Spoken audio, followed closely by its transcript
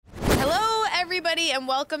everybody, and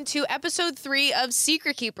welcome to episode 3 of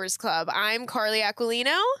Secret Keepers Club. I'm Carly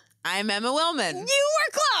Aquilino. I'm Emma Willman. You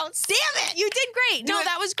were close. Damn it. You did great.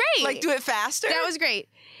 That was great. Like, do it faster? That was great.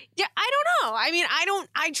 Yeah, I don't know. I mean,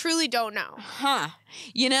 I truly don't know. Huh.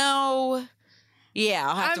 You know, yeah,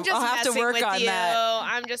 I'll have to work on that.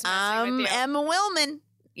 I'm just messing with you. Emma Willman.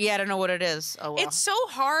 Yeah, I don't know what it is. Oh, well. It's so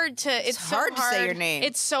hard to... It's so hard to say your name.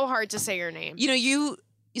 It's so hard to say your name. You know,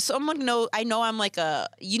 I know I'm like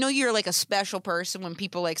you're like a special person when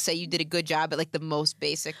people like say you did a good job at like the most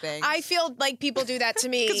basic things. I feel like people do that to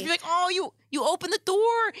me. Because you're like, oh, you opened the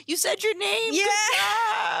door. You said your name.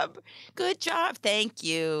 Yeah. Good job. Thank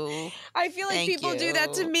you. I feel like people do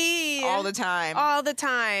that to me. All the time. All the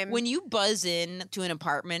time. When you buzz in to an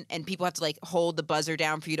apartment and people have to like hold the buzzer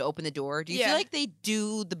down for you to open the door, do you feel like they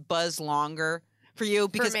do the buzz longer? For you?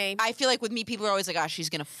 Because me. I feel like with me, people are always like, oh, she's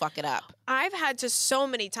going to fuck it up. I've had to so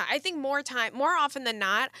many times. I think more often than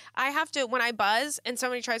not, I have to, when I buzz and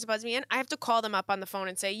somebody tries to buzz me in, I have to call them up on the phone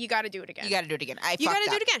and say, you got to do it again. You got to do it again. You got to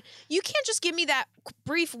do it again. You can't just give me that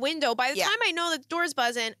brief window. By the time I know that the door's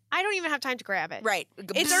buzzing, I don't even have time to grab it. Right.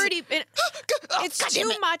 It's already, it's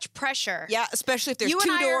too much pressure. Yeah, especially if there's you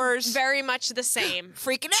two and I doors. Are very much the same.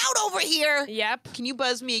 Freaking out over here. Yep. Can you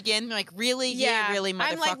buzz me again? Like, really? Yeah, really,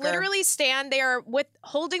 motherfucker. I'm like literally stand there with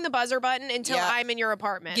holding the buzzer button until I'm in your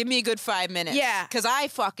apartment. Give me a good 5 minutes. Yeah. Because I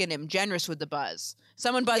fucking am generous with the buzz.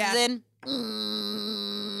 Someone buzzes in.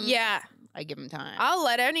 Yeah. I give them time. I'll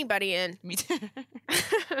let anybody in. Me too.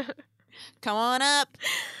 Come on up.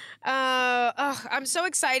 I'm so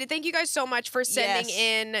excited. Thank you guys so much for sending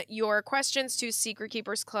in your questions to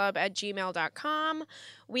secretkeepersclub@gmail.com.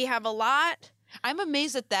 We have a lot. I'm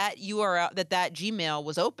amazed that URL, that Gmail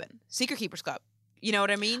was open. Secret Keepers Club. You know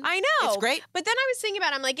what I mean? I know. It's great. But then I was thinking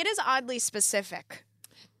about it. I'm like, it is oddly specific.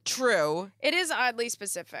 True. It is oddly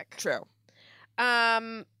specific. True.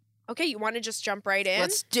 Okay, you want to just jump right in?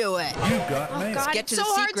 Let's do it. You got me. Oh, God, get to it's the so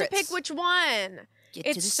hard to secrets. pick which one.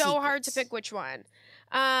 It's so hard to pick which one.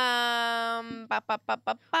 We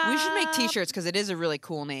should make T-shirts because it is a really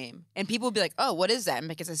cool name, and people will be like, "Oh, what is that?" And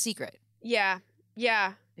like, it's a secret. Yeah.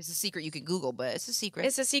 It's a secret you can Google, but it's a secret.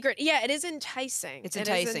 It's a secret. Yeah, it is enticing. It's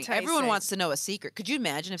enticing. Everyone wants to know a secret. Could you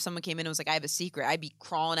imagine if someone came in and was like, "I have a secret"? I'd be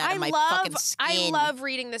crawling out of my fucking skin. I love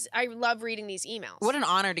reading this. I love reading these emails. What an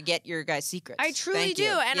honor to get your guys' secrets. I truly do,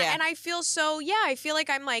 and I feel so. Yeah, I feel like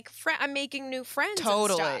I'm like I'm making new friends.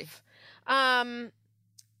 Totally. And stuff.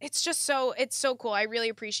 It's just so cool. I really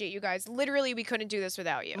appreciate you guys. Literally, we couldn't do this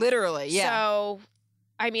without you. Literally, yeah. So,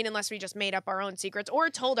 I mean, unless we just made up our own secrets or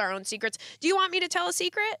told our own secrets. Do you want me to tell a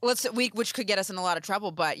secret? Which could get us in a lot of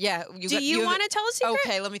trouble, but yeah. Do you want to tell a secret?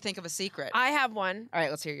 Okay, let me think of a secret. I have one. All right,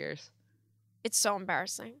 let's hear yours. It's so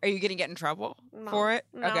embarrassing. Are you going to get in trouble for it?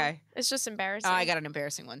 No, okay. It's just embarrassing. Oh, I got an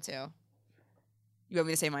embarrassing one, too. You want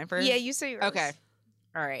me to say mine first? Yeah, you say yours. Okay.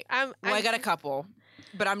 All right. I got a couple,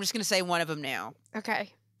 but I'm just going to say one of them now. Okay.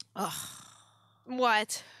 Ugh.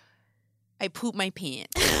 What? I pooped my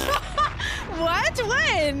pants. What?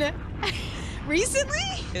 When?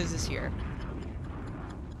 Recently? It was this year.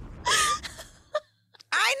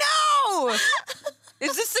 I know!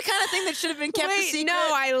 Is this the kind of thing that should have been kept a secret?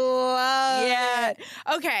 No, I love it.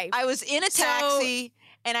 Okay. I was in a taxi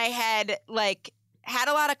and I had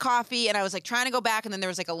a lot of coffee and I was like trying to go back and then there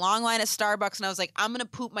was like a long line at Starbucks and I was like, I'm gonna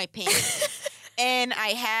poop my pants. And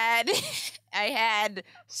I had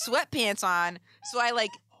sweatpants on, so I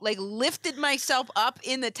like lifted myself up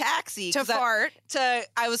in the taxi to fart.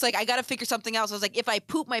 I was like, I gotta figure something else. I was like, if I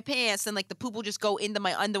poop my pants, then like the poop will just go into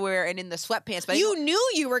my underwear and in the sweatpants. But you knew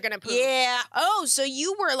you were gonna poop. Yeah. Oh, so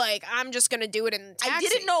you were like, I'm just gonna do it in the taxi. I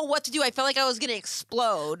didn't know what to do. I felt like I was gonna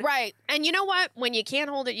explode. Right. And you know what? When you can't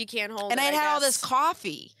hold it, you can't hold it. And I had all this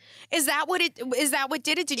coffee. Is that what did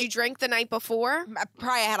it? Did you drink the night before? I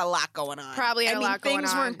probably had a lot going on.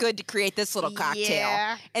 Things weren't good to create this little cocktail.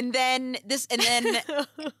 Yeah. And then I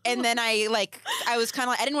was kind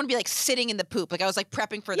of I didn't want to be like sitting in the poop. Like I was like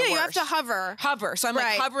prepping for the worst. Yeah, you have to hover. So I'm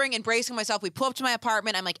like hovering and bracing myself. We pull up to my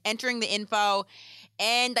apartment. I'm like entering the info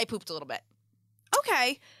and I pooped a little bit.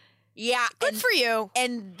 Okay. Yeah. Good for you.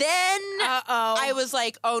 And then I was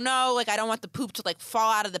like, oh no, like I don't want the poop to like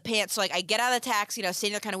fall out of the pants. So like I get out of the taxi and I was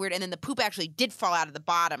standing there kind of weird. And then the poop actually did fall out of the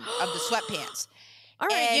bottom of the sweatpants. All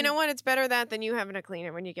right, you know what? It's better that than you having to clean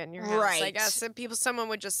it when you get in your house. Right. I guess someone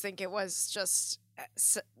would just think it was just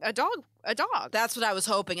a dog. That's what I was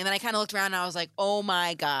hoping. And then I kind of looked around and I was like, oh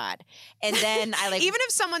my God. And then I like. Even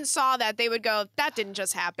if someone saw that, they would go, that didn't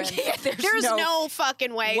just happen. Yeah, there's no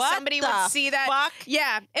fucking way What somebody the would see that. fuck?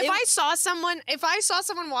 Yeah. If I saw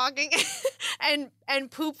someone walking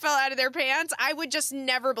and poop fell out of their pants, I would just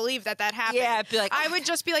never believe that happened. Yeah, I'd be like, I would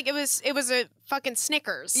just be like, it was a fucking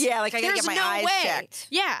Snickers. Yeah, like I gotta There's get my no eyes way. checked.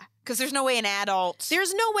 Yeah. Because there's no way an adult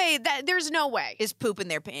There's no way. is pooping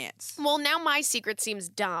their pants. Well, now my secret seems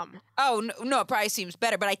dumb. Oh, no, it probably seems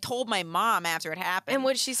better. But I told my mom after it happened. And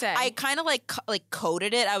what did she say? I kind of like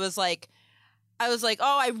coded it. I was like, oh,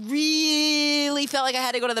 I really felt like I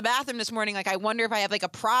had to go to the bathroom this morning. Like, I wonder if I have like a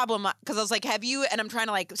problem. Because I was like, have you? And I'm trying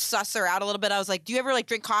to like suss her out a little bit. I was like, do you ever like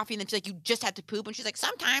drink coffee and then she's like, you just have to poop? And she's like,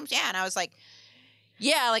 sometimes, yeah. And I was like,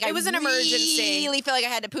 yeah, like it was an emergency. I really felt like I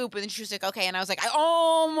had to poop, and then she was like, "Okay," and I was like, "I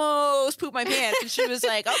almost pooped my pants," and she was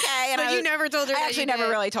like, "Okay." And but you never told her. I that actually you never did.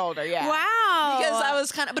 really told her. Yeah, Wow. because I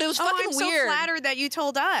was kind of, but it was fucking I'm weird. so flattered that you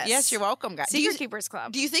told us. Yes, you're welcome, guys. Secret Keepers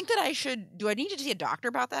Club. Do you think that I should? Do I need to see a doctor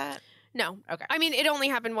about that? No. Okay. I mean, it only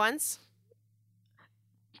happened once.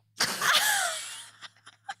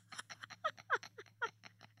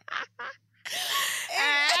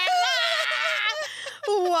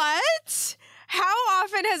 What? How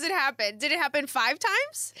often has it happened? Did it happen 5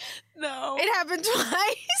 times? No, It happened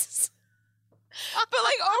twice. but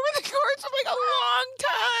like over the course of like a long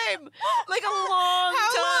time, like a long How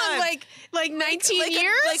time. long? Like 19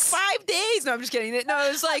 years? Like 5 days. No, I'm just kidding. No, it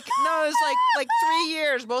was like 3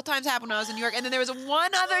 years. Both times happened when I was in New York, and then there was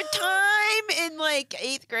one other time in like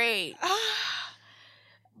 8th grade.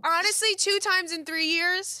 Honestly, 2 times in 3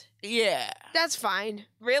 years? Yeah. That's fine.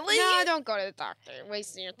 Really? No, don't go to the doctor. You're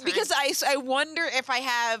wasting your time. Because I wonder if I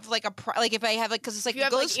have like if I have like because it's like you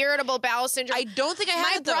have like irritable bowel syndrome. I don't think I have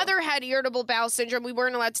My it, though. brother had irritable bowel syndrome. We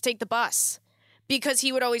weren't allowed to take the bus because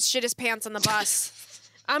he would always shit his pants on the bus.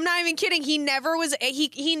 I'm not even kidding. He never was.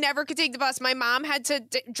 He never could take the bus. My mom had to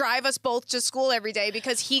drive us both to school every day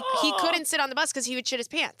because he couldn't sit on the bus because he would shit his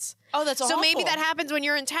pants. Oh, that's awful. So maybe that happens when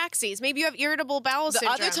you're in taxis. Maybe you have irritable bowel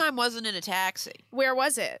syndrome. The other time wasn't in a taxi. Where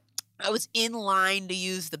was it? I was in line to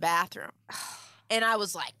use the bathroom, and I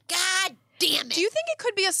was like, God damn it. Do you think it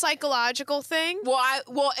could be a psychological thing?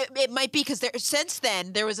 Well, it might be because since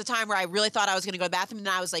then there was a time where I really thought I was going to go to the bathroom, and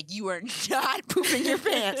I was like, "You are not pooping your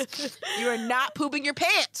pants. You are not pooping your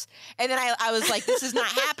pants." And then I was like, "This is not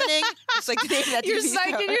happening." It's like the name of that You're TV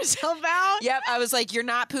psyching show. yourself out. Yep, I was like, "You're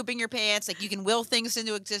not pooping your pants. Like you can will things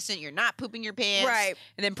into existence. You're not pooping your pants." Right.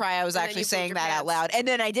 And then probably I was And then actually you pooped saying your that out pants. loud, and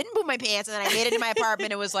then I didn't poop my pants, and then I made it in my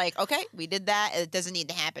apartment. It was like, okay, we did that. It doesn't need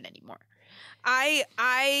to happen anymore.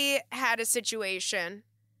 I had a situation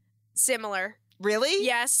similar. Really?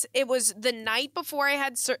 Yes, it was the night before I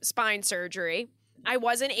had spine surgery. I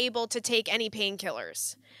wasn't able to take any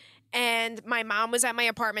painkillers. And my mom was at my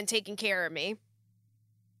apartment taking care of me.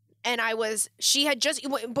 And she had just,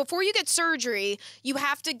 before you get surgery, you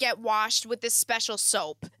have to get washed with this special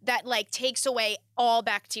soap that like takes away all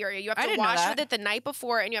bacteria. You have I to didn't know wash that. with it the night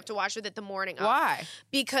before and you have to wash with it the morning of. Why?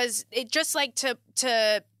 Because it just like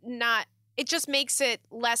to not, it just makes it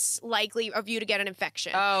less likely of you to get an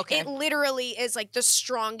infection. Oh, okay. It literally is like the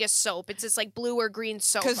strongest soap. It's this like blue or green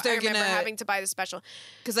soap. 'Cause they're I remember gonna- having to buy the special.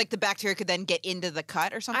 Because like the bacteria could then get into the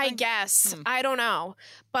cut or something. I guess. I don't know.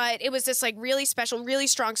 But it was this like really special, really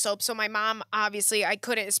strong soap. So my mom, obviously, I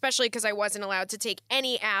couldn't, especially because I wasn't allowed to take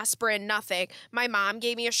any aspirin, nothing. My mom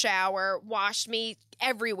gave me a shower, washed me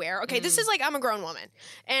everywhere. Okay, this is like I'm a grown woman.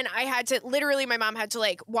 And I had to, literally, my mom had to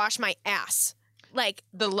like wash my ass. Like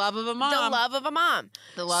The love of a mom. the love of a mom.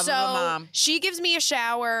 The love so of a mom. she gives me a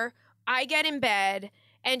shower. I get in bed.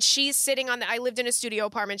 And she's sitting I lived in a studio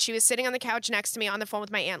apartment. She was sitting on the couch next to me on the phone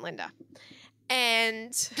with my Aunt Linda.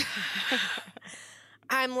 And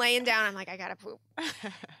I'm laying down. I'm like, I gotta poop.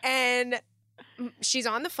 And she's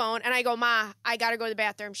on the phone. And I go, Ma, I gotta go to the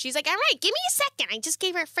bathroom. She's like, all right, give me a second. I just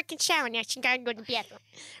gave her a freaking shower. Now she gotta go to the bathroom.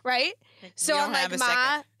 Right? So don't I'm have like, a Ma,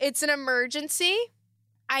 second. it's an emergency.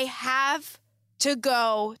 I have to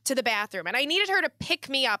go to the bathroom. And I needed her to pick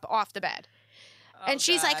me up off the bed. And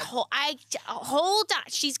she's like, hold on.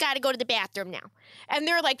 She's got to go to the bathroom now. And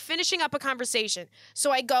they're like finishing up a conversation. So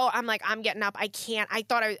I go, I'm like, I'm getting up. I can't. I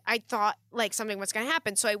thought like something was going to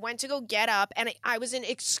happen. So I went to go get up and I was in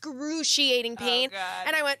excruciating pain. Oh, God.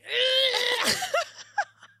 And I went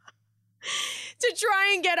to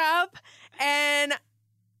try and get up. And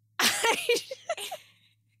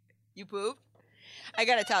You pooped? I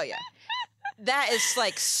gotta tell you, that is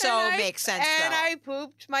like makes sense. And though. I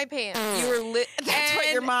pooped my pants. You were that's what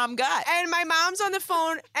your mom got. And my mom's on the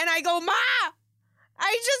phone, and I go, Ma,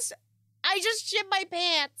 I just shit my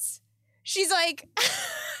pants. She's like,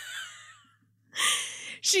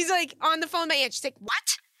 She's like on the phone with my aunt. She's like,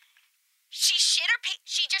 What? She shit her pants.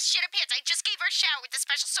 She just shit her pants. I just gave her a shower with the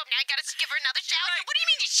special soap. Now I gotta give her another shower. What do you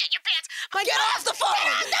mean you shit your pants? Get off the phone!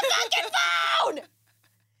 Get off the fucking phone!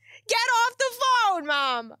 Get off the phone,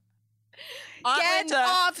 Mom! Get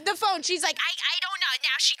off the phone. She's like, I don't know.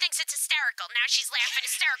 Now she thinks it's hysterical. Now she's laughing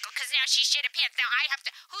hysterical because now she shit her pants. Now I have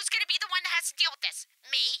to. Who's gonna be the one that has to deal with this?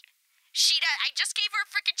 Me. She does. I just gave her a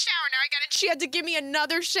freaking shower. Now I gotta. she had to give me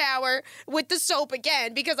another shower with the soap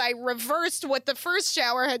again because I reversed what the first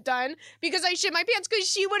shower had done because I shit my pants because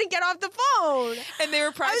she wouldn't get off the phone. And they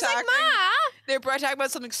were I probably was like, talking. Ma. They were probably talking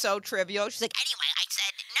about something so trivial. She's like, Anyway, I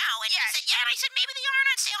said no, and she said yeah, and I said maybe they aren't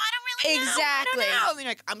on sale. I don't really know. Exactly. "No." And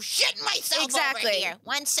you're like, I'm shitting myself Exactly. over here.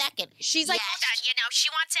 1 second. She's like, Hold on, you know,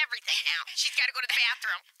 she wants everything now. She's got to go to the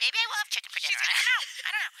bathroom. Maybe I will have chicken for dinner.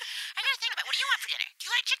 I don't know. I got to think about it. What do you want for dinner? Do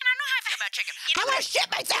you like chicken? I don't know how I feel about chicken. You know I want to shit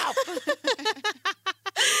myself.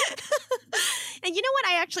 and you know what?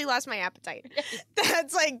 I actually lost my appetite.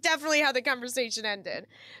 That's like definitely how the conversation ended.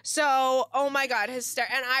 So, oh my God, and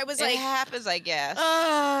I was It like, happens, I guess.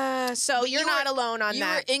 so But you're you not were- alone on You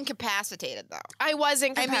that. were incapacitated, though. I was I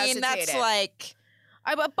incapacitated. mean, that's like,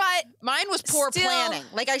 but mine was poor Still- planning.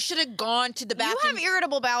 Like, I should have gone to the you bathroom. have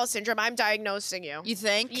irritable bowel syndrome. I'm diagnosing you. You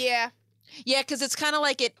think? Yeah. Yeah, because it's kind of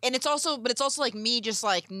like it, and it's also like me just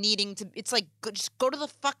like needing to. It's like just go to the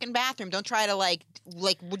fucking bathroom. Don't try to like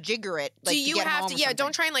jigger it. Like, Do you get have home to? or Yeah. something.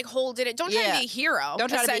 Don't try and like hold it. Don't try Yeah. to be a hero. Don't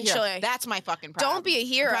try to be a essentially. hero. That's my fucking problem. Don't be a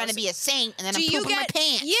hero. I'm trying to be a saint, and then Do I'm you pooping get? my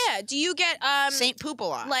pants. Yeah. Do you get Saint poop a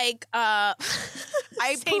lot. like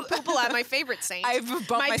I Saint poop- Poopala, my favorite saint. I've bumped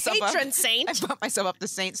my myself patron up. saint. I bumped myself up to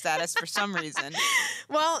saint status for some reason,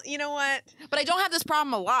 Well, you know what? but I don't have this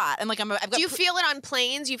problem a lot. And like I've got. Do you feel it on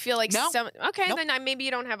planes? You feel like No. okay, Nope. then maybe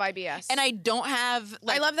you don't have IBS. and I don't have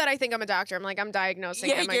like. I love that I think I'm a doctor. I'm like, I'm diagnosing.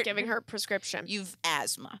 Yeah, I'm like you're- giving her a prescription. You've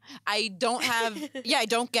asthma. I don't have. Yeah, I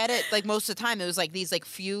don't get it. Like most of the time, it was like these like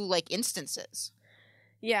few like instances.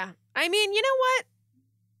 Yeah. I mean, you know what?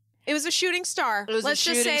 It was a shooting star. It was a Let's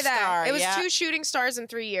just say shooting that. star, It was yeah. 2 shooting stars in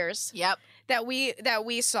 3 years Yep. that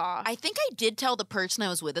we saw. I think I did tell the person I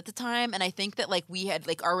was with at the time, and I think that like we had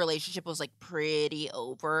like our relationship was like pretty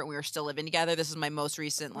over, and we were still living together. This is my most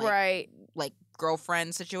recent right. like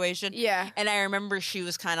girlfriend situation, Yeah. and I remember she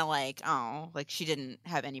was kind of like, oh, like she didn't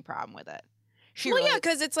have any problem with it. She Well, really, yeah,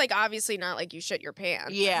 because it's like obviously not like you shit your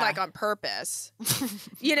pants. Yeah. Like on purpose.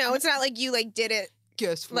 You know, it's not like you like did it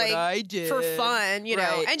guess like, I did for fun, you know.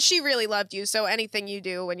 Right. And she really loved you, so anything you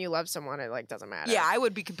do when you love someone, it like doesn't matter. Yeah, I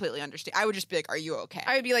would be completely understand. I would just be like, "Are you okay?"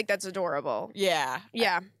 I would be like, that's adorable. yeah,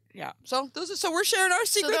 Yeah. yeah. So so we're sharing our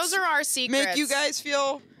secrets. So those are our secrets. make you guys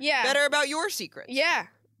feel yeah. better about your secrets. Yeah.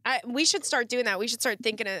 We should start doing that. We should start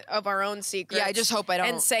thinking of our own secrets. Yeah, I just hope I don't.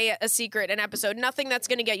 And say a secret an episode. Nothing that's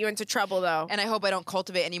going to get you into trouble, though. And I hope I don't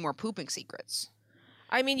cultivate any more pooping secrets.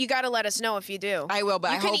 I mean, you got to let us know if you do. I will, but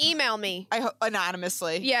you I can hope email me. I hope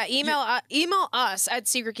anonymously. Yeah, email us at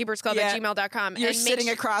secretkeepersclub@gmail.com. You're and sitting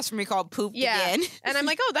make across from me called pooped Yeah. again. And I'm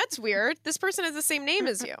like, oh, that's weird. This person has the same name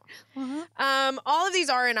as you. All of these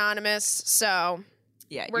are anonymous, so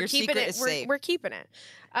Yeah, we're your keeping secret it. is We're, safe. we're keeping it.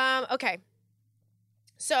 Okay.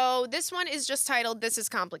 So this one is just titled "This is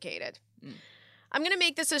Complicated." Mm. I'm gonna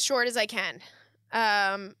make this as short as I can.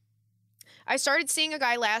 I started seeing a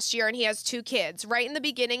guy last year and he has 2 kids. Right in the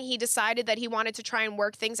beginning, he decided that he wanted to try and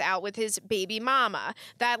work things out with his baby mama.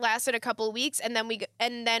 That lasted a couple of weeks and then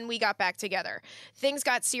we got back together. Things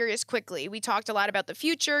got serious quickly. We talked a lot about the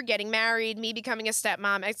future, getting married, me becoming a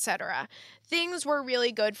stepmom, etc. Things were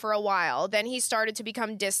really good for a while. Then he started to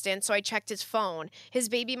become distant, so I checked his phone. His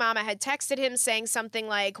baby mama had texted him saying something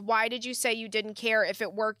like, "Why did you say you didn't care if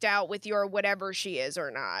it worked out with your whatever she is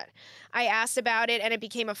or not?" I asked about it and it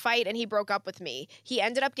became a fight and he broke up with me. He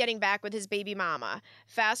ended up getting back with his baby mama.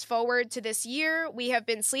 Fast forward to this year, we have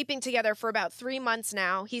been sleeping together for about 3 months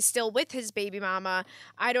now. He's still with his baby mama.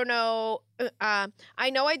 I don't know. I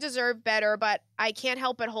know I deserve better, but I can't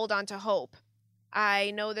help but hold on to hope.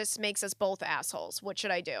 I know this makes us both assholes. What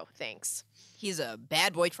should I do? Thanks. He's a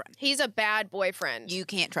bad boyfriend. He's a bad boyfriend. You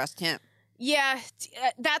can't trust him. Yeah,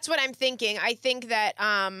 that's what I'm thinking. I think that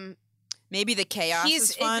Maybe the chaos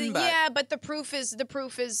is fun, but yeah, but the proof is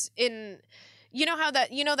in. You know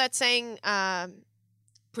that saying.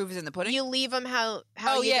 proof is in the pudding. You leave them how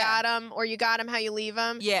Oh, you yeah. got them, or you got them how you leave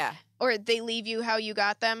them, Yeah. or they leave you how you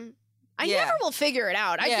got them. I Yeah. never will figure it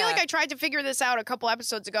out. I Yeah. feel like I tried to figure this out a couple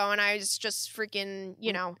episodes ago, and I was just freaking,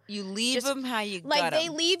 You leave Just, them how you like got they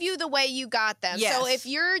 'em. leave you the way you got them. So Yes, if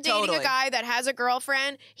you're dating totally. a guy that has a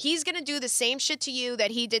girlfriend, he's gonna do the same shit to you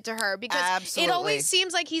that he did to her because Absolutely. it always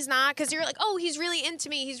seems like he's not. Because you're like, oh, he's really into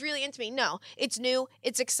me. He's really into me. No, it's new,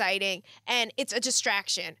 it's exciting, and it's a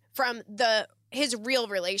distraction from the his real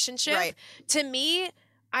relationship. Right. To me,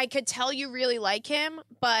 I could tell you really like him,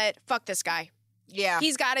 but fuck this guy. Yeah.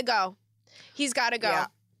 He's got to go. He's got to go. Yeah.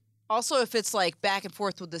 Also, if it's like back and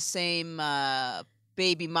forth with the same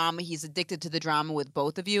baby mama, he's addicted to the drama with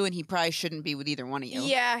both of you, and he probably shouldn't be with either one of you.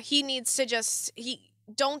 Yeah, he needs to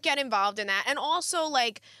don't get involved in that. And also,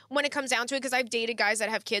 like, when it comes down to it, because I've dated guys that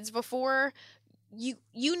have kids before, you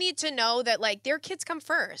need to know that, like, their kids come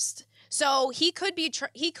first. So he could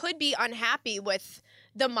be unhappy with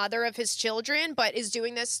the mother of his children, but is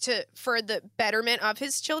doing this for the betterment of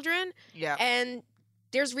his children. Yeah. And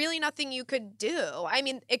there's really nothing you could do. I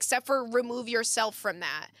mean, except for remove yourself from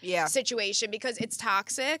that situation, because it's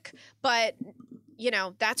toxic. But,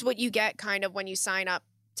 that's what you get kind of when you sign up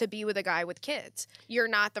to be with a guy with kids. You're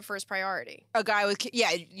not the first priority. A guy with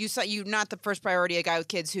you're not the first priority. A guy with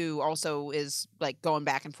kids who also is like going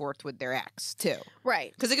back and forth with their ex too.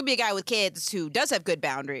 Right. Because it could be a guy with kids who does have good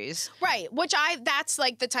boundaries. Right. That's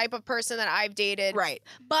like the type of person that I've dated. Right.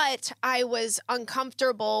 But I was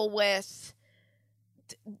uncomfortable with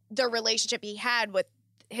the relationship he had with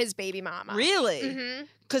his baby mama. Really? Mm-hmm.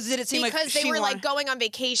 Because did it seem like they were like going on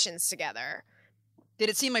vacations together? Did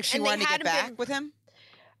it seem like she wanted to get back with him?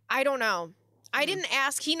 I don't know. I didn't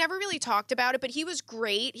ask. He never really talked about it, but he was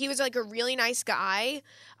great. He was like a really nice guy.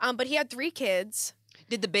 But he had 3 kids.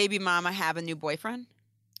 Did the baby mama have a new boyfriend?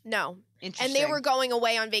 No. Interesting. And they were going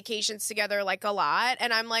away on vacations together like a lot.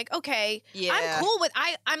 And I'm like, okay, I'm cool with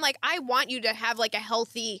I'm like, I want you to have like a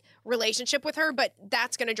healthy relationship with her, but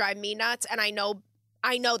that's gonna drive me nuts. And I know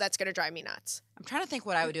that's gonna drive me nuts. I'm trying to think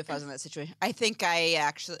what I would do if I was in that situation. I think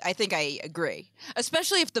I agree.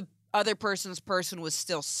 Especially if the other person's person was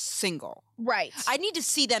still single. Right. I need to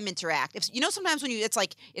see them interact. If sometimes when it's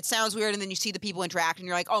like it sounds weird and then you see the people interact and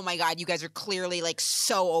you're like, oh my God, you guys are clearly like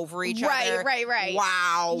so over each other. Right.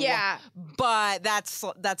 Wow. Yeah. But that's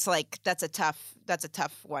a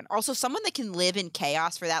tough one. Also, someone that can live in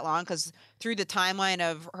chaos for that long, because through the timeline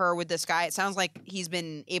of her with this guy, it sounds like he's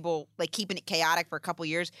been able, like, keeping it chaotic for a couple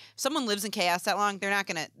years. If someone lives in chaos that long,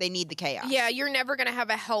 they need the chaos. Yeah, you're never gonna have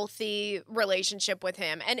a healthy relationship with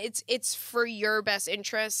him, and it's for your best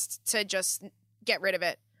interest to just get rid of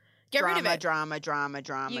it. Get rid of it. Drama.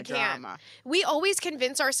 We always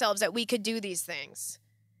convince ourselves that we could do these things.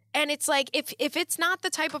 And it's like, if it's not the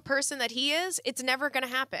type of person that he is, it's never going to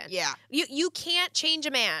happen. Yeah. You can't change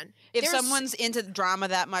a man. If someone's into drama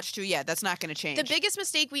that much too, that's not going to change. The biggest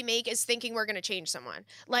mistake we make is thinking we're going to change someone.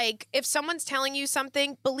 Like, if someone's telling you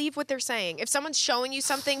something, believe what they're saying. If someone's showing you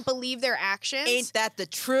something, believe their actions. Ain't that the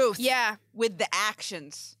truth? Yeah. With the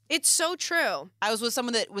actions. It's so true. I was with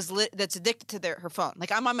someone that that's addicted to her phone.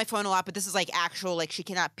 Like, I'm on my phone a lot, but this is like actual, like, she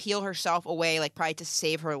cannot peel herself away, like, probably to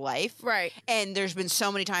save her life. Right. And there's been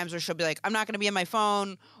so many times where she'll be like, I'm not going to be on my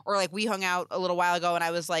phone. Or like, we hung out a little while ago and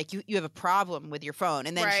I was like, you have a problem with your phone.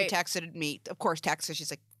 And then she texted me, of course,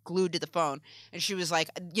 she's like glued to the phone. And she was like,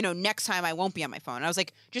 next time I won't be on my phone. And I was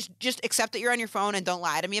like, just accept that you're on your phone and don't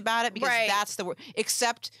lie to me about it, because that's the word.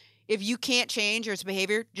 Except if you can't change your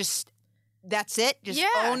behavior, that's it. Just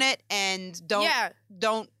own it and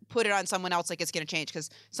don't put it on someone else like it's going to change, because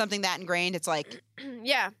something that ingrained, it's like,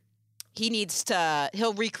 he needs to,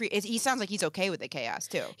 he'll recreate. He sounds like he's okay with the chaos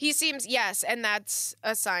too. He seems, yes, and that's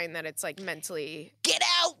a sign that it's like mentally. Get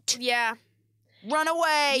out! Yeah. Run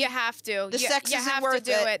away! You have to. The sex isn't worth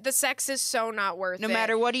to do it. The sex is so not worth it. No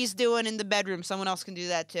matter what he's doing in the bedroom, someone else can do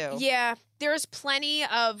that too. Yeah. There's plenty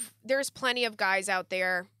of guys out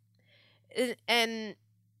there, and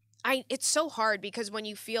it's so hard, because when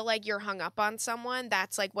you feel like you're hung up on someone,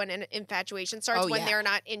 that's like when an infatuation starts, when they're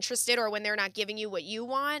not interested or when they're not giving you what you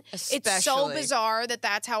want. It's so bizarre that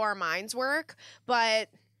that's how our minds work, but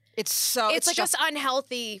it's like just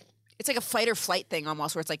unhealthy. It's like a fight or flight thing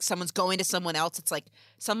almost, where it's like someone's going to someone else. It's like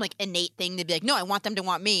some like innate thing to be like, no, I want them to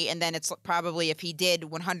want me. And then it's probably, if he did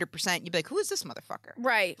 100%, you'd be like, who is this motherfucker?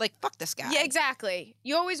 Right. Like, fuck this guy. Yeah, exactly.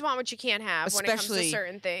 You always want what you can't have when it comes to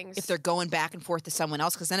certain things. If they're going back and forth to someone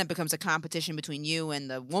else, because then it becomes a competition between you and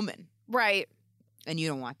the woman. Right. And you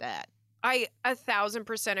don't want that. I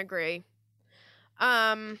 1,000% agree.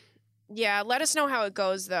 Yeah, let us know how it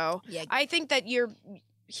goes, though. Yeah. I think that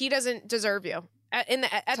he doesn't deserve you. At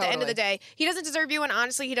the end of the day, he doesn't deserve you, and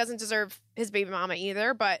honestly, he doesn't deserve his baby mama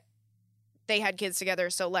either. But they had kids together,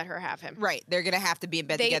 so let her have him. Right, they're gonna have to be in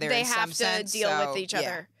bed together. They in have some sense, to deal with each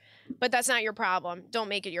other. But that's not your problem. Don't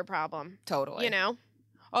make it your problem. Totally.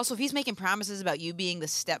 Also, if he's making promises about you being the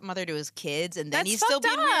stepmother to his kids, and then he's still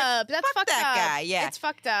being up. That's fuck fucked that up. guy. Yeah, it's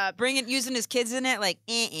fucked up. Using his kids in it, like,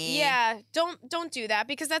 Yeah, don't do that,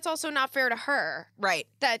 because that's also not fair to her. Right.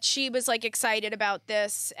 That she was like excited about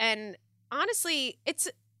this, and honestly,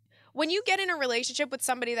 when you get in a relationship with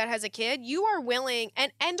somebody that has a kid, you are willing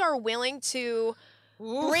and are willing to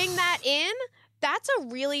bring that in. That's a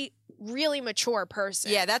really, really mature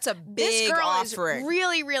person. Yeah, that's a This big girl offering. is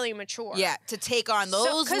really, really mature. Yeah, to take on those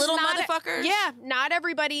 'cause little not- motherfuckers. Yeah, not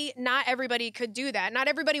everybody could do that. Not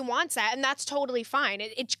everybody wants that, and that's totally fine.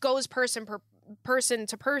 It goes person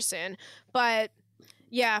to person, but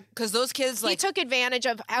yeah, because those kids he took advantage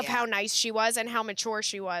of Yeah. how nice she was and how mature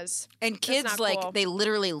she was. and kids not like cool. they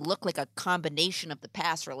literally look like a combination of the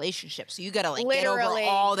past relationship. So you got to like Literally. get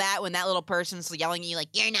over all that when that little person's yelling at you like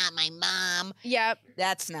you're not my mom. Yep.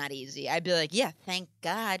 That's not easy. I'd be like, yeah, thank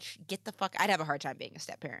God, get the fuck. I'd have a hard time being a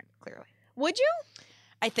step parent. Clearly, Would you?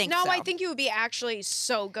 I think No, so. I think you would be actually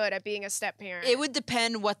so good at being a step parent. It would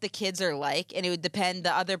depend what the kids are like, and it would depend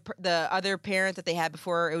the other parent that they had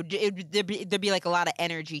before. There'd be like a lot of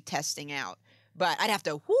energy testing out, but I'd have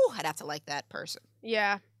to like that person.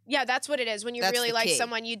 Yeah. Yeah, that's what it is. When you That's really the like key.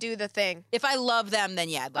 someone, you do the thing. If I love them, then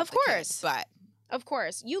yeah, I'd love Of the kid, course. but Of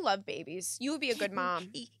course. You love babies. You would be a good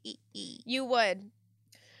mom. You would.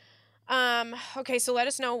 Okay, so let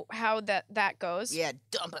us know how that goes. yeah,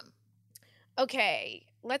 dump him. Okay,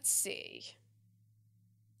 let's see.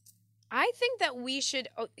 I think that we should.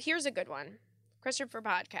 Oh, here's a good one. Question for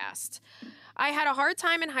podcast. I had a hard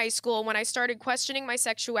time in high school when I started questioning my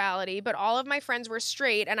sexuality, but all of my friends were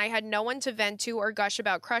straight and I had no one to vent to or gush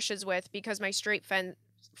about crushes with because my straight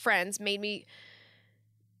friends made me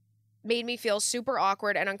feel super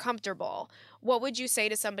awkward and uncomfortable. What would you say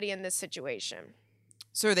to somebody in this situation?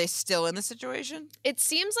 So are they still in the situation? It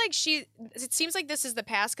seems like this is the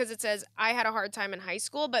past because it says I had a hard time in high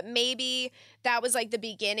school, but maybe that was like the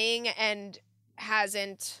beginning and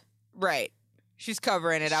hasn't. Right. She's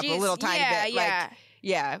covering it up a little tiny bit. Yeah. Like,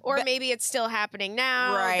 yeah. Or But- maybe it's still happening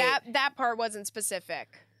now. Right. That part wasn't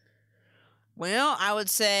specific. well, I would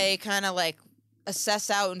say kind of like assess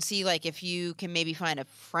out and see like if you can maybe find a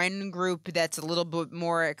friend group that's a little bit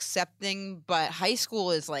more accepting, but high school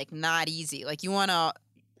is like not easy. Like you want to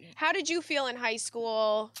How did you feel in high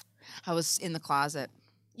school? I was in the closet,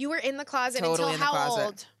 You were in the closet Totally until in the how closet.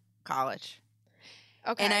 old? college.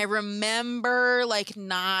 Okay. And I remember like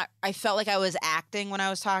I felt like I was acting when I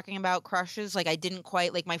was talking about crushes. Like I didn't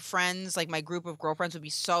quite like my friends, like my group of girlfriends would be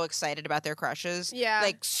so excited about their crushes. Yeah.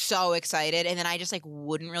 Like so excited. And then I just like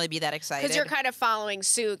wouldn't really be that excited. Because you're kind of following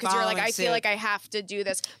suit. Because you're like, Following I feel suit. like I have to do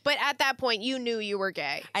this. But at that point, you knew you were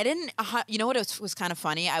gay. I didn't, you know what was kind of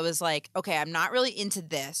funny? I was like, okay, I'm not really into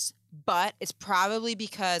this, but it's probably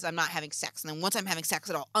because I'm not having sex. And then once I'm having sex,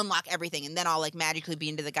 it'll unlock everything. And then I'll like magically be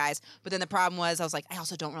into the guys. But then the problem was I was like, I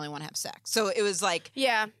also don't really want to have sex. So it was like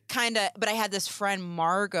Yeah. kind of, but I had this friend,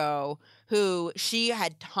 Margot, who she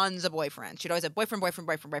had tons of boyfriends. She'd always have boyfriend.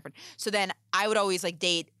 So then I would always like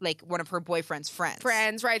date like one of her boyfriend's friends.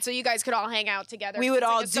 Friends, right? So you guys could all hang out together. We So would it's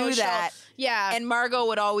like all a do social- that. Yeah. And Margot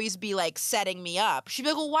would always be like setting me up. She'd be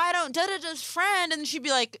like, well, why don't da-da-da's friend? And she'd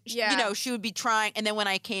be like, Yeah. you know, she would be trying. And then when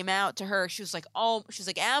I came out to her, she was like,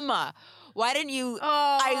 Emma, why didn't you,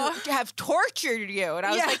 I have tortured you. And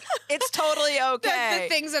I was Yeah. like, it's totally okay. The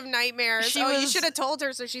things of nightmares. She You was- should have told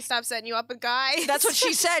her so she stopped setting you up with guys. That's what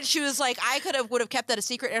she said. She was like, I would have kept that a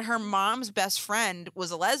secret. And her mom's best friend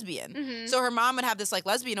was a lesbian. Mhm. So her mom would have this like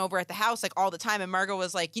lesbian over at the house like all the time. And Margot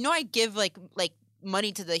was like, you know, I give like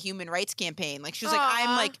money to the human rights campaign. Like she was like, I'm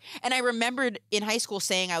Aw. like, and I remembered in high school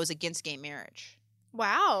saying I was against gay marriage.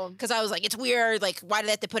 Wow. Because I was like, it's weird. Like, why did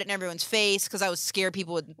they have to put it in everyone's face? Because I was scared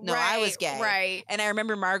people would know I was gay. Right. And I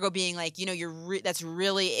remember Margot being like, you know, that's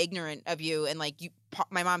really ignorant of you. And like,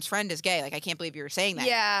 my mom's friend is gay. Like, I can't believe you were saying that.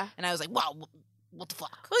 Yeah. And I was like, wow, what the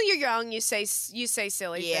fuck? Well, you're young. You say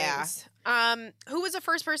silly Yeah. things. Who was the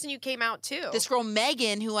first person you came out to? This girl,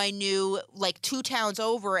 Megan, who I knew like 2 towns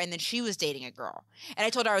over, and then she was dating a girl. And I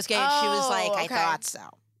told her I was gay, and she was like, I okay. thought so.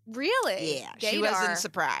 Really? Yeah. She wasn't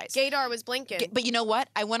surprised. Gaydar was blinking. But you know what?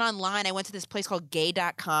 I went online. I went to this place called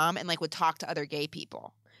gay.com and like would talk to other gay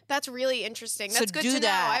people. That's really interesting. So That's good do to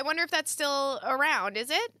that. know. I wonder if that's still around. Is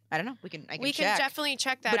it? I don't know. I can We check. can definitely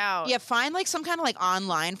check that But, out. Yeah, find like some kind of like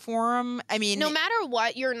online forum. I mean, No matter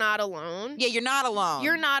what, you're not alone. yeah, you're not alone.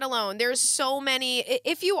 You're not alone. There's so many.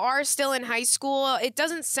 If you are still in high school, it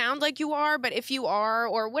doesn't sound like you are, but if you are,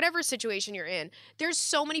 or whatever situation you're in, there's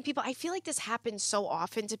so many people. I feel like this happens so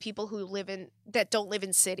often to people who that don't live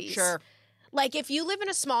in cities. Sure. Like if you live in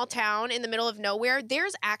a small town in the middle of nowhere,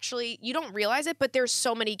 there's actually, you don't realize it, but there's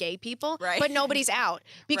so many gay people, Right. but nobody's out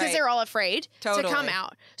because Right. they're all afraid to come Totally.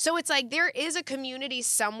 out. So it's like there is a community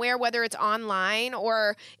somewhere, whether it's online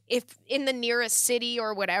or if in the nearest city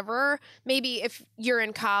or whatever, maybe if you're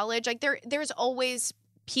in college, like there's always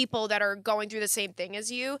people that are going through the same thing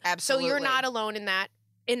as you. Absolutely. So you're not alone in that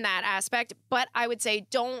aspect, but I would say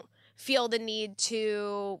don't feel the need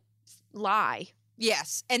to lie.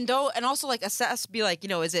 Yes, and also like assess, be like,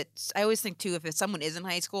 is it? I always think too, if someone is in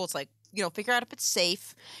high school, it's like, figure out if it's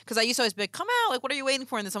safe. Because I used to always be like, come out, like, what are you waiting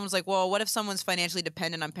for? And then someone's like, well, what if someone's financially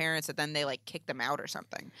dependent on parents that then they like kick them out or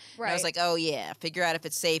something? Right. And I was like, oh yeah, figure out if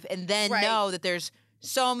it's safe, and then Right. know that there's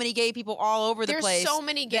so many gay people all over the There's place. so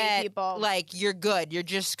many gay that, people. Like, you're good. You're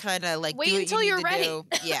just kind of like, Wait do what until you you're need to ready. do.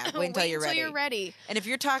 Yeah, wait until you're ready. And if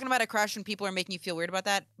you're talking about a crush and people are making you feel weird about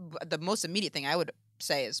that, the most immediate thing I would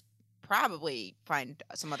say is probably find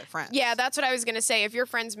some other friends. Yeah, that's what I was going to say. If your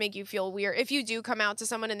friends make you feel weird, if you do come out to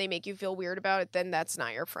someone and they make you feel weird about it, then that's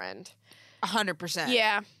not your friend. 100%.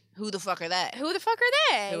 Yeah. Who the fuck are they? Who the fuck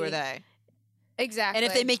are they? Who are they? Exactly. And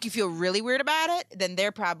if they make you feel really weird about it, then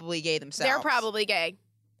they're probably gay themselves. They're probably gay.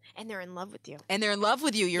 And they're in love with you. And they're in love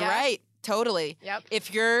with you. You're Yeah. right. Totally. Yep.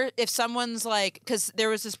 If someone's like, because there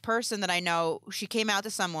was this person that I know, she came out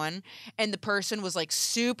to someone and the person was like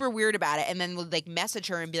super weird about it, and then would like message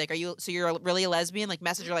her and be like, you're really a lesbian? Like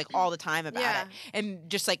message her like all the time about Yeah. it,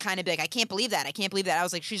 and just like kind of be like, I can't believe that. I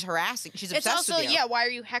was like, she's harassing. She's It's obsessed also, with you. yeah, why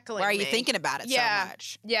are you heckling Why are you me? thinking about it Yeah. so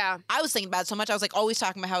much? Yeah, I was thinking about it so much. I was like always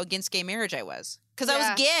talking about how against gay marriage I was because I Yeah.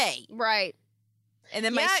 was gay. right. And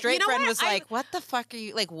then my Yeah, straight you know friend what? was like, what the fuck are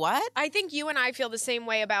you, like, what? I think you and I feel the same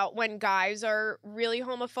way about when guys are really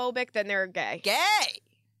homophobic, then they're gay.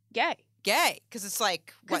 Gay. Gay. Because it's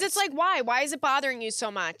like, Because it's like, why? Why is it bothering you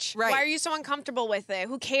so much? Right. Why are you so uncomfortable with it?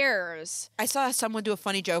 Who cares? I saw someone do a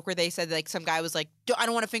funny joke where they said like some guy was like, I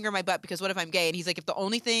don't want to finger my butt because what if I'm gay? And he's like, if the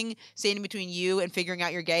only thing standing between you and figuring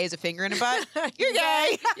out you're gay is a finger in a butt, you're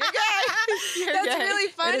gay. You're gay. You're That's gay. really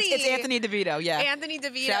And funny. It's Anthony DeVito. Yeah. Anthony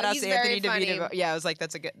DeVito. Shout out he's to very Anthony funny. DeVito. Yeah, I was like,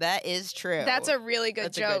 that is true. That's a really good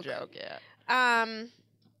That's joke. a good joke. Yeah.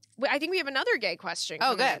 I think we have another gay question.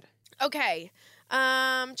 Oh, coming good. up. Okay.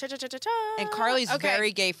 Cha-cha-cha-cha-cha. And Carly's Okay.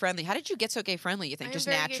 very gay friendly. How did you get so gay friendly? You think I'm just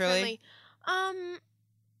very naturally? gay-friendly.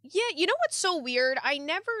 Yeah, you know what's so weird? I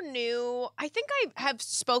never knew. I think I have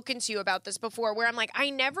spoken to you about this before where I'm like, I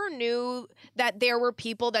never knew that there were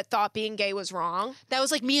people that thought being gay was wrong. That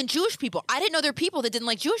was like me and Jewish people. I didn't know there were people that didn't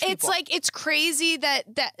like Jewish people. It's like, it's crazy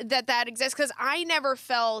that exists because I never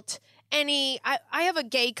felt any. I have a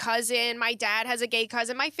gay cousin. My dad has a gay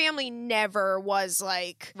cousin. My family never was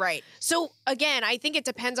like. right. So again, I think it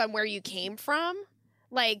depends on where you came from.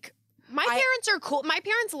 Like, my parents are cool. My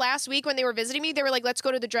parents last week when they were visiting me, they were like, let's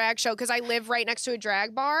go to the drag show because I live right next to a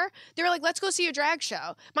drag bar. They were like, let's go see a drag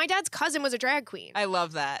show. My dad's cousin was a drag queen I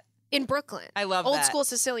love that. in Brooklyn. I love Old that. school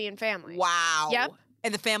Sicilian family. Wow. Yep.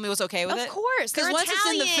 And the family was okay with Of it? course. They're Because once it's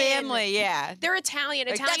in the Italian. family, yeah. They're Italian.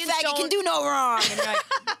 Like, Italians that faggot don't can do no wrong. And you're like,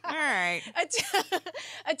 all right.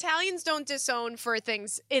 Italians don't disown for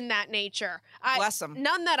things in that nature. Bless them.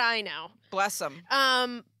 None that I know. Bless them.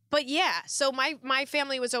 But yeah, so my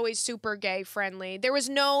family was always super gay friendly. There was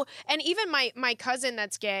no, and even my cousin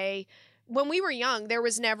that's gay, when we were young, there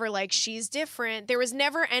was never like, she's different. There was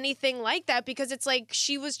never anything like that because it's like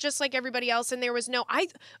she was just like everybody else, and there was no.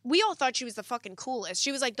 We all thought she was the fucking coolest.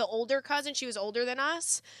 She was like the older cousin. She was older than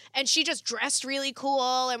us, and she just dressed really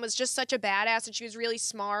cool and was just such a badass. And she was really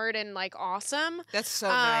smart and like awesome. That's so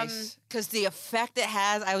nice. Because the effect it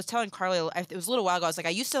has, I was telling Carly, it was a little while ago, I was like, I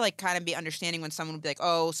used to like kind of be understanding when someone would be like,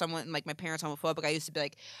 oh, someone, like my parents homophobic. I used to be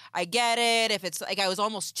like, I get it. If it's like, I was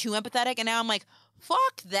almost too empathetic. And now I'm like,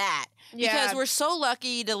 fuck that. Yeah. Because we're so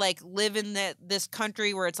lucky to like live in this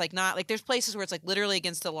country where it's like not like there's places where it's like literally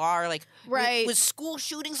against the law, or like Right. with school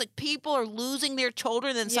shootings, like people are losing their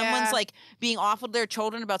children, and Yeah. someone's like being awful to their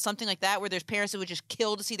children about something like that, where there's parents that would just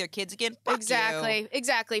kill to see their kids again. Fuck Exactly.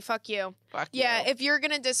 Exactly. Fuck you. You. Fuck Yeah, you. if you're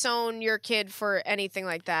gonna disown your kid for anything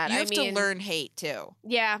like that, You I have mean, to learn hate too.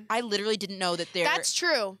 Yeah, I literally didn't know that there. that's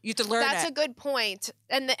true. You have to learn That's it. a good point,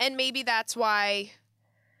 and maybe that's why.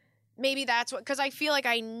 Maybe that's what, because I feel like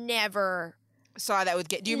I never. Saw that with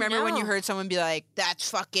gay. Do you remember when you No. heard someone be like, "That's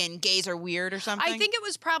fucking gays are weird" or something? I think it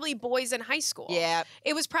was probably boys in high school. Yeah.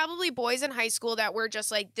 It was probably boys in high school that were just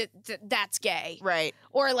like, that's gay. Right.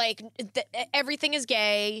 Or like, everything is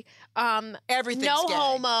gay. Everything's no gay.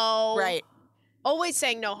 homo. Right. Always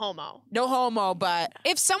saying no homo. No homo, but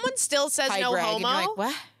If someone still says hi, no Greg, homo, and you're like,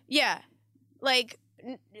 what? yeah, like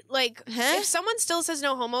Huh? if someone still says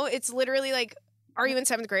no homo, it's literally like, are you in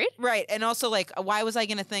 7th grade? Right. And also, like, why was I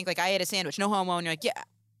gonna think like I ate a sandwich, no homo, and you're like, yeah.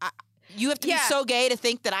 You have to Yeah. be so gay to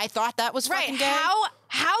think that I thought that was Right? fucking gay.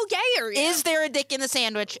 How gay are you? Is there a dick in the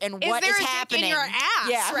sandwich, and what there is a happening? dick in your ass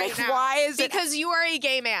Yeah. right like, now? why is it Because you are a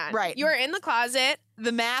gay man. Right. You are in the closet.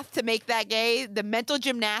 the math to make that gay? The mental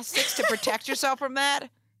gymnastics to protect yourself from that?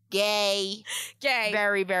 Gay. Gay.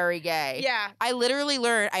 Very, very gay. Yeah. I literally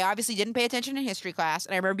learned, I obviously didn't pay attention in history class.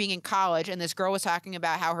 And I remember being in college and this girl was talking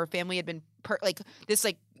about how her family had been,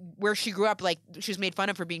 where she grew up, like, she was made fun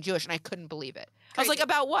of for being Jewish. And I couldn't believe it. I was like, Crazy.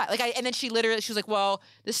 about what? And then she was like, well,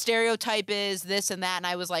 the stereotype is this and that. And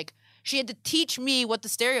I was like, she had to teach me what the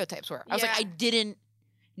stereotypes were. I was like, Yeah. I didn't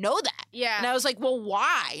know that. Yeah. And I was like, well,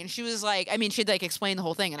 why? And she was like, I mean, she'd like explain the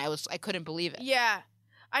whole thing. And I couldn't believe it. Yeah.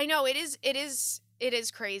 I know it is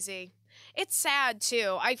crazy. It's sad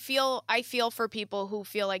too. I feel for people who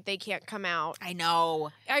feel like they can't come out. I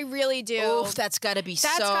know. I really do. Oof, that's got to be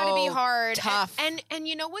That's gotta be hard. tough. And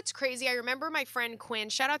you know what's crazy? I remember my friend Quinn.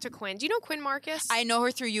 Shout out to Quinn. Do you know Quinn Marcus? I know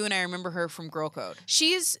her through you, and I remember her from Girl Code.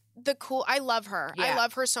 She's the cool. I love her. Yeah. I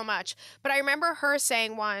love her so much. But I remember her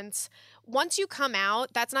saying once you come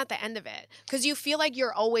out, that's not the end of it. Because you feel like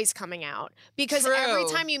you're always coming out. Because every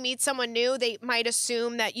True. time you meet someone new, they might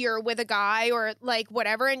assume that you're with a guy or like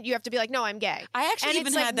whatever, and you have to be like, no, I'm gay. I actually And even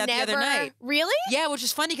it's like had that the other never- night. Really? Yeah, which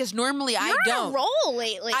is funny because normally I You're don't. on a roll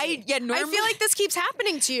lately. I feel like this keeps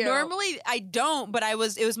happening to you. normally I don't, but it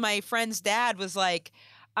was my friend's dad was like,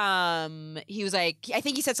 he was like, I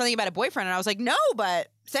think he said something about a boyfriend, and I was like, no, but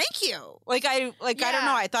thank you. I don't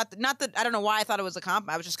know. I thought I don't know why I thought it was a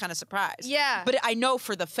compliment. I was just kind of surprised. Yeah. But I know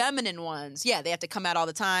for the feminine ones, yeah, they have to come out all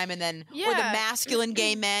the time, and then or the Yeah. masculine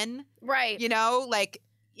gay men, Right. you know, like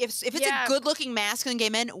if it's Yeah. a good-looking masculine gay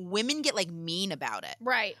man, women get like mean about it.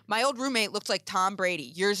 Right. My old roommate looked like Tom Brady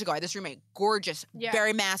years ago. I had this roommate, gorgeous, Yeah.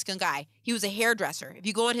 very masculine guy. He was a hairdresser. If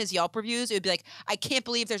you go on his Yelp reviews, it would be like, I can't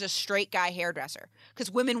believe there's a straight guy hairdresser because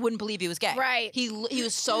women wouldn't believe he was gay. Right. He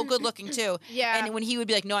was so good looking too. Yeah. And when he would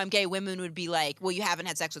be like, no, I'm gay, women would be like, well, you haven't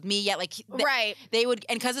had sex with me yet. Like, Right. they would,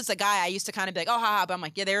 and because it's a guy, I used to kind of be like, oh, haha, but I'm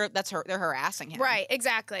like, yeah, they're harassing him. Right.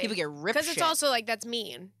 Exactly. People get ripped. Because it's also like that's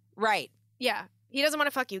mean. right. Yeah. He doesn't want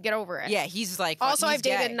to fuck you. Get over it. Yeah, he's like, Also, he's I've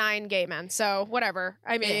dated gay. 9 gay men, so whatever.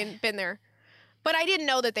 I mean, been there. But I didn't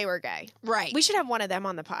know that they were gay. Right. We should have one of them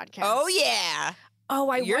on the podcast. Oh yeah. Oh,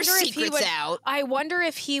 I Your wonder if he secret's would. out. I wonder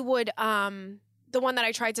if he would. The one that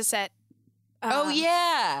I tried to set. Oh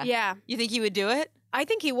yeah. Yeah, You think he would do it? I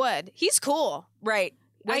think he would. He's cool. Right.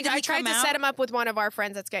 When did I he tried come to out? set him up with one of our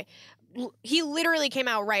friends that's gay. He literally came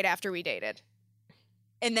out right after we dated.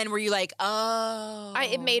 And then were you like, oh?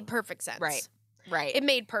 It made perfect sense. Right. Right. It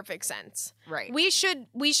made perfect sense. right. We should.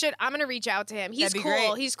 I'm gonna reach out to him. He's That'd be cool.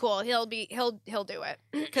 great. He's cool. He'll do it.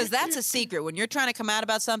 Because that's a secret when you're trying to come out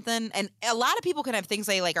about something, and a lot of people can have things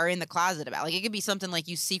they like are in the closet about. Like it could be something like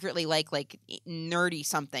you secretly like nerdy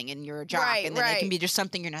something, and you're a jock, Right, and then it right. can be just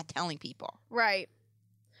something you're not telling people. Right.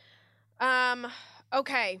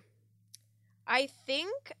 Okay. I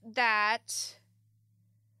think that.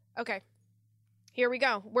 Okay. Here we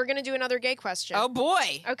go. We're gonna do another gay question. Oh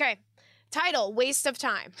boy. Okay. Title: Waste of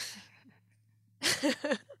time.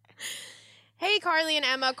 Hey, Carly and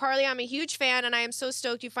Emma. Carly, I'm a huge fan, and I am so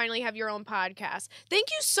stoked you finally have your own podcast.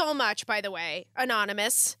 Thank you so much, by the way,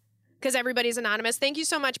 Anonymous, because everybody's anonymous. Thank you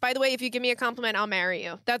so much. By the way, if you give me a compliment, I'll marry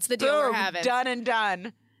you. That's the deal we're Boom. having. Done and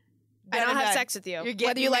done. I Done don't and have done. sex with you, You're whether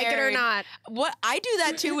getting you like it or married. not. What I do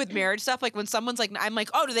that too with marriage stuff. Like when someone's like, I'm like,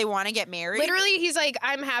 oh, do they want to get married? Literally, he's like,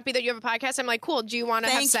 I'm happy that you have a podcast. I'm like, cool. Do you want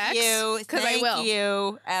to have Thank sex? you. Because I Thank will.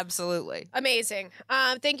 you. Absolutely. Amazing.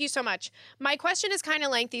 Thank you so much. My question is kind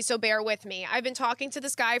of lengthy, so bear with me. I've been talking to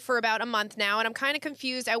this guy for about a month now, and I'm kind of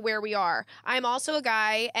confused at where we are. I'm also a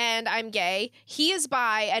guy, and I'm gay. He is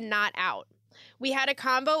bi and not out. We had a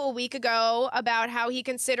convo a week ago about how he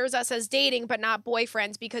considers us as dating but not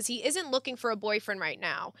boyfriends because he isn't looking for a boyfriend right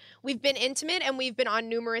now. We've been intimate and we've been on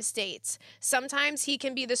numerous dates. Sometimes he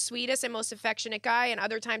can be the sweetest and most affectionate guy, and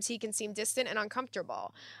other times he can seem distant and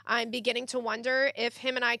uncomfortable. I'm beginning to wonder if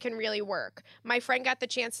him and I can really work. My friend got the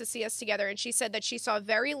chance to see us together, and she said that she saw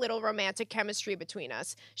very little romantic chemistry between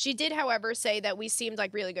us. She did, however, say that we seemed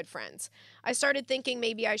like really good friends. I started thinking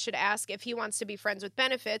maybe I should ask if he wants to be friends with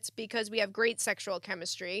benefits because we have great sexual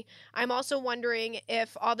chemistry. I'm also wondering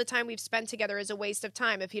if all the time we've spent together is a waste of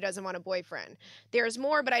time if he doesn't want a boyfriend. There's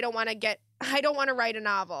more, but I don't want to write a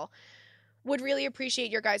novel. Would really appreciate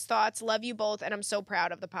your guys' thoughts. Love you both, and I'm so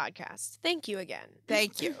proud of the podcast. Thank you again.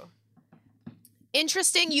 Thank you.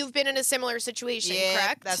 Interesting. You've been in a similar situation, Yeah,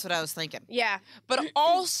 correct? that's what I was thinking. Yeah. But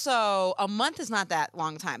also, a month is not that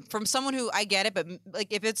long time. From someone who I get it, but like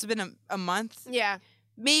if it's been a month, Yeah.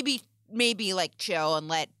 maybe like chill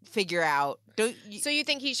and figure out. Don't you, So you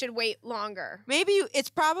think he should wait longer? maybe it's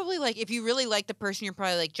probably like if you really like the person, you're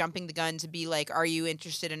probably like jumping the gun to be like, are you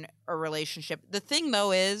interested in a relationship? The thing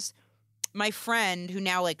though is, my friend who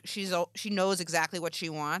now like she knows exactly what she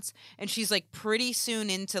wants, and she's like pretty soon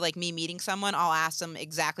into like me meeting someone, I'll ask them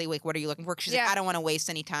exactly like what are you looking for? 'Cause she's like, I don't want to waste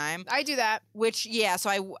any time. I do that. Which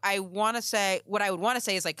so I want to say what I would want to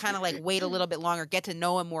say is like kind of like wait a little bit longer, get to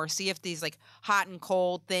know him more, see if these like hot and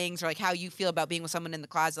cold things or like how you feel about being with someone in the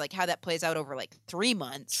closet, like how that plays out over like 3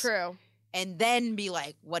 months. True. And then be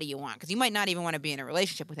like, what do you want? Because you might not even want to be in a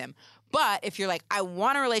relationship with him. But if you're like, I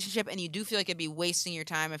want a relationship and you do feel like it'd be wasting your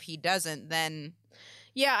time if he doesn't, then...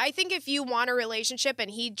 Yeah, I think if you want a relationship and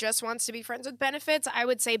he just wants to be friends with benefits, I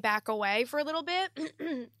would say back away for a little bit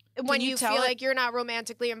when you feel like you're not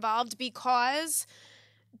romantically involved because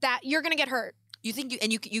that you're going to get hurt. You think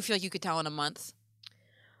you feel like you could tell in a month?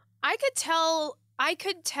 I could tell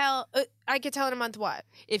in a month what?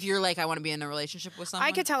 If you're like, I want to be in a relationship with someone?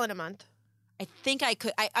 I could tell in a month. I think I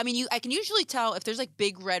could. I mean, I can usually tell if there's like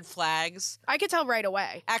big red flags. I could tell right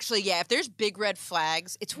away. Actually, yeah. If there's big red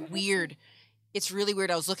flags, it's weird. It's really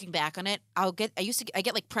weird. I was looking back on it. I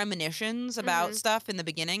get like premonitions about stuff in the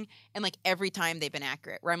beginning, and like every time they've been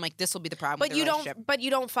accurate. Where I'm like, this will be the problem. But with the relationship. But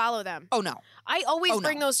you don't follow them. Oh no. I always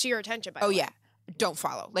bring those to your attention. By the way. Yeah. Don't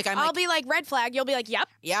follow. Like I'll be like red flag. You'll be like, yep.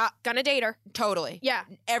 Yeah. Gonna date her. Totally. Yeah.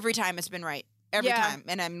 Every time it's been right. Every time.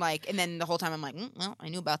 And I'm like, and then the whole time I'm like, well, I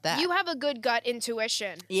knew about that. You have a good gut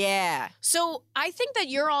intuition. Yeah. So I think that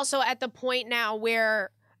you're also at the point now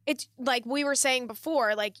where it's like we were saying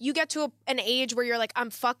before, like you get to an age where you're like,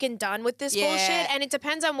 I'm fucking done with this bullshit. And it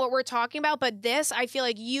depends on what we're talking about. But this, I feel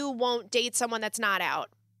like you won't date someone that's not out.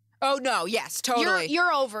 Oh no! Yes, totally.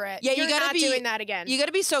 You're over it. Yeah, you're you gotta not be doing that again. You got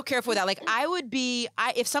to be so careful with that. Like,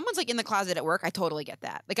 if someone's like in the closet at work, I totally get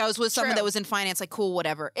that. Like, I was with someone that was in finance, like, cool,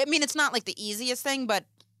 whatever. I mean, it's not like the easiest thing, but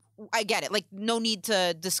I get it. Like, no need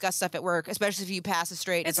to discuss stuff at work, especially if you pass it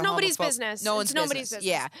straight. It's nobody's business. No one's nobody's business.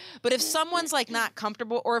 Yeah, but if someone's like not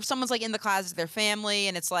comfortable, or if someone's like in the closet with their family,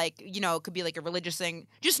 and it's like it could be like a religious thing.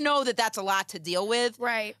 Just know that that's a lot to deal with.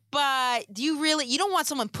 Right. But you don't want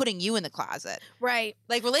someone putting you in the closet. Right.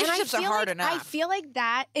 Like relationships are hard enough. I feel like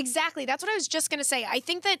that exactly. That's what I was just gonna say. I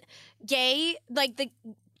think that the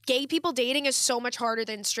gay people dating is so much harder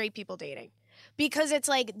than straight people dating. Because it's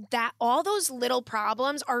like that, all those little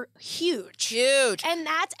problems are huge. Huge. And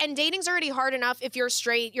dating's already hard enough if you're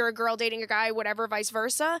straight, you're a girl dating a guy, whatever, vice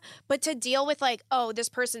versa. But to deal with like, oh, this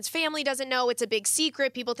person's family doesn't know, it's a big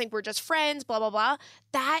secret, people think we're just friends, blah, blah, blah.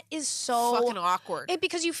 That is so fucking awkward.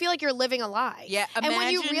 Because you feel like you're living a lie. Yeah. And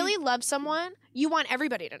when you really love someone, you want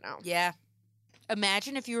everybody to know. Yeah.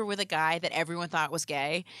 Imagine if you were with a guy that everyone thought was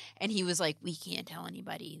gay and he was like, we can't tell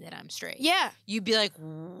anybody that I'm straight. Yeah. You'd be like,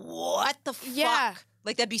 what the fuck? Yeah.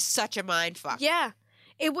 Like, that'd be such a mind fuck. Yeah.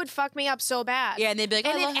 It would fuck me up so bad. Yeah, and they'd be like,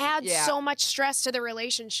 and it adds so much stress to the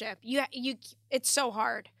relationship. It's so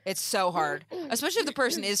hard. It's so hard. Especially if the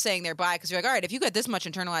person is saying they're bi, because you're like, all right, if you got this much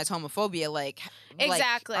internalized homophobia,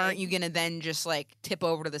 exactly. Aren't you going to then just like tip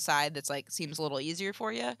over to the side that's like seems a little easier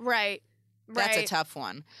for you? Right. That's a tough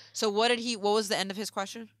one. So what was the end of his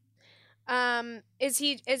question? Is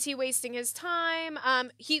he wasting his time?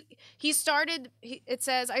 It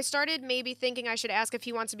says, I started maybe thinking I should ask if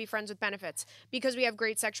he wants to be friends with benefits because we have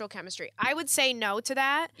great sexual chemistry. I would say no to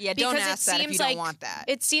that. Yeah, don't ask that if you don't want that.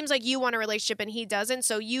 It seems like you want a relationship and he doesn't,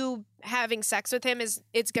 so you having sex with him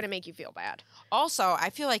it's going to make you feel bad. Also, I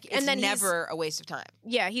feel like it's never a waste of time.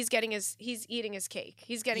 Yeah, he's eating his cake.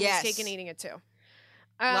 He's getting his cake and eating it too.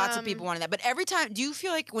 Lots of people wanted that. But every time, do you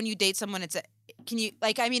feel like when you date someone, it's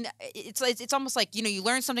almost like, you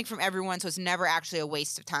learn something from everyone, so it's never actually a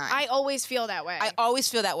waste of time. I always feel that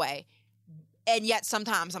way. And yet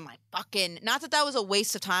sometimes I'm like, fucking, not that was a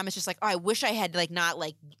waste of time. It's just like, oh, I wish I had not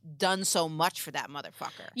done so much for that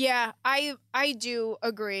motherfucker. Yeah, I do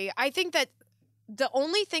agree. I think that the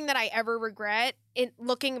only thing that I ever regret in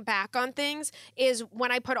looking back on things is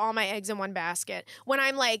when I put all my eggs in one basket. When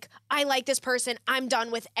I'm like, I like this person, I'm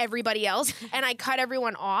done with everybody else, and I cut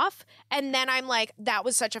everyone off. And then I'm like, that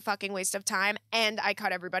was such a fucking waste of time, and I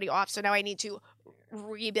cut everybody off. So now I need to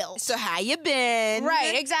rebuild. So how you been?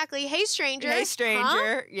 Right, exactly. Hey, stranger. Hey, stranger.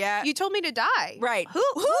 Huh? Yeah. You told me to die. Right. Who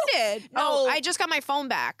did? No, I just got my phone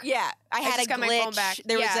back. Yeah. I had a glitch. My phone back.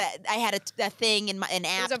 I had a thing in an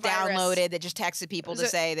app downloaded that just texted people to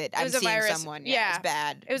say that I'm seeing someone. Yeah, it's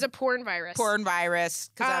bad. It was a porn virus. Porn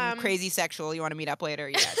virus because I'm crazy sexual. You want to meet up later?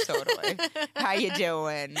 Yeah, totally. How you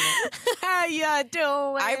doing? How you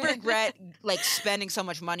doing? I regret spending so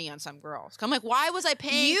much money on some girls. I'm like, why was I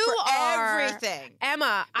paying for everything?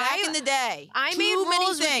 Emma, back in the day, I made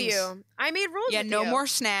rules with you. I made rules with you. Yeah, no more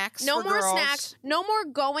snacks. No for more girls. snacks. No more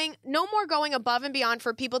going above and beyond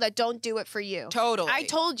for people that don't don't do it for you. Totally. I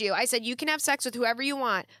told you. I said you can have sex with whoever you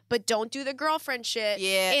want, but don't do the girlfriend shit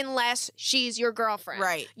unless she's your girlfriend.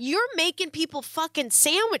 Right. You're making people fucking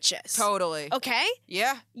sandwiches. Totally. Okay?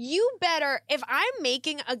 Yeah. You better, if I'm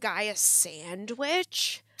making a guy a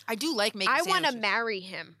sandwich, I do like making I want to sandwiches. marry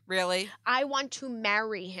him. Really? I want to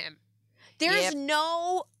marry him. There's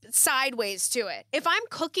no sideways to it. If I'm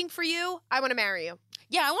cooking for you, I want to marry you.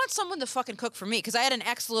 Yeah, I want someone to fucking cook for me because I had an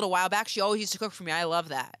ex a little while back. She always used to cook for me. I love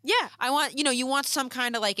that. Yeah. I want, you want some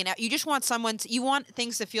kind of like you just want someone, you want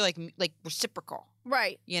things to feel like reciprocal,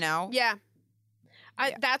 Right. you know? Yeah.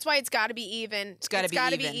 Yeah. That's why it's got to be even. It's got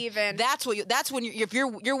to be even. That's when if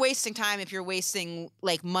you're wasting time, if you're wasting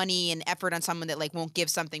like money and effort on someone that like won't give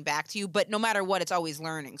something back to you. But no matter what, it's always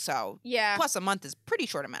learning. So yeah. Plus a month is pretty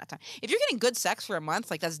short amount of time. If you're getting good sex for a month,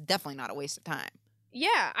 like that's definitely not a waste of time.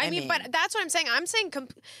 Yeah, I mean, but that's what I'm saying. I'm saying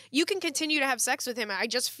you can continue to have sex with him. I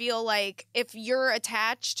just feel like if you're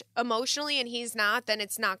attached emotionally and he's not, then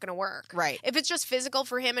it's not going to work. Right. If it's just physical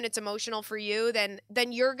for him and it's emotional for you, then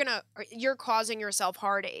you're causing yourself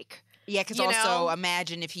heartache. Yeah, because also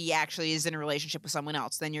imagine if he actually is in a relationship with someone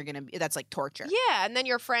else, then that's like torture. Yeah, and then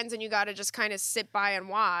you're friends and you got to just kind of sit by and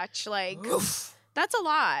watch. Like, oof. That's a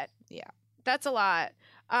lot. Yeah. That's a lot.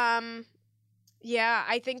 Yeah,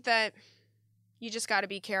 I think that you just got to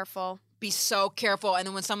be careful. Be so careful. And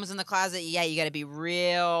then when someone's in the closet, yeah, you got to be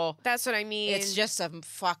real. That's what I mean. It's just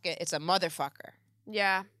it's a motherfucker.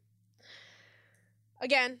 Yeah.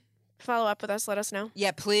 Again, follow up with us. Let us know. Yeah,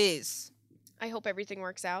 please. I hope everything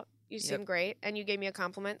works out. You seem great, and you gave me a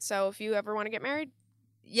compliment. So if you ever want to get married,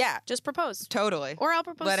 just propose. Totally. Or I'll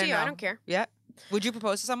propose to you. I don't care. Yeah. Would you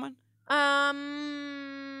propose to someone?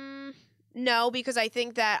 No, because I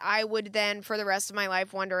think that I would then, for the rest of my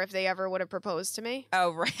life, wonder if they ever would have proposed to me.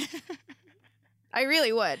 Oh, right. I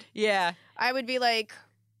really would. Yeah. I would be like...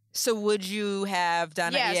 So would you have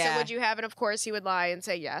done it? Yeah. So would you have? And of course, he would lie and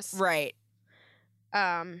say yes. Right.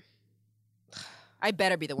 I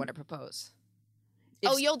better be the one to propose.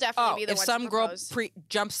 You'll definitely be the one to propose. If some girl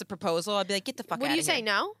jumps the proposal, I'd be like, get the fuck out of here. Would you say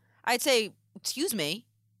no? I'd say, excuse me.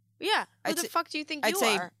 Yeah. Who the fuck do you think you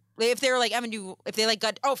are? If they were like, if they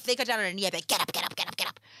got down on a knee, I'd be like, get up.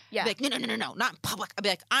 Yeah. I'd be like, no, not in public. I'd be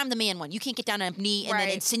like, I'm the man one. You can't get down on a knee and then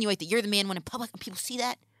insinuate that you're the man one in public and people see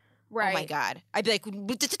that. Right. Oh my God. I'd be like,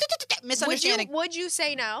 misunderstanding. Would you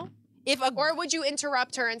say no? Or would you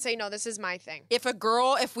interrupt her and say, no, this is my thing? If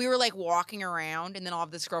we were like walking around and then all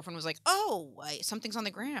of this girlfriend was like, oh, something's on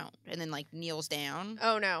the ground and then like kneels down.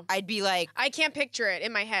 Oh no. I'd be like. I can't picture it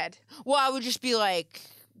in my head. Well, I would just be like,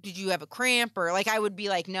 did you have a cramp? Or like I would be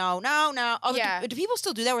like, no. Oh, yeah. Do people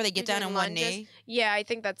still do that where they get down on one knee? Yeah, I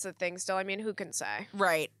think that's the thing still. I mean, who can say?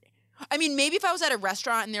 Right. I mean, maybe if I was at a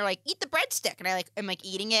restaurant and they're like, eat the breadstick, and I'm like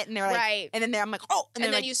eating it, and they're like, and then I'm like, oh, and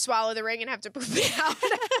then like, you swallow the ring and have to poop it out.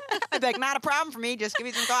 I'd be like, not a problem for me. Just give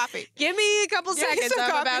me some coffee. Give me a couple seconds.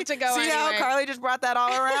 I'm about to go. See how Carly just brought that all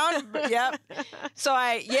around? Yep. So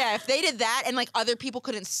if they did that and like other people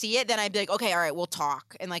couldn't see it, then I'd be like, okay, all right, we'll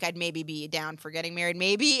talk, and like I'd maybe be down for getting married,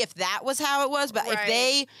 maybe if that was how it was. But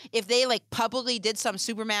if they like publicly did some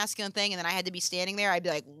super masculine thing and then I had to be standing there, I'd be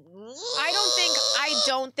like, I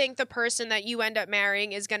don't think the person that you end up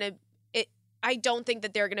marrying is gonna. I don't think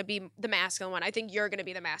that they're gonna be the masculine one. I think you're gonna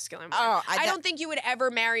be the masculine one. Oh, I don't think you would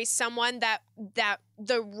ever marry someone that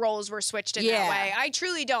the roles were switched in that way. I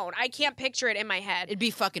truly don't. I can't picture it in my head. It'd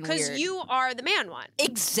be fucking weird. Because you are the man one.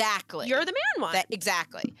 Exactly. You're the man one.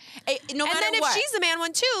 Exactly. No and matter then if she's the man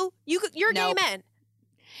one too, you're gay men.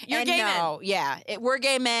 You're gay men. Yeah, we're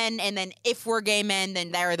gay men, and then if we're gay men,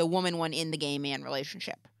 then they're the woman one in the gay man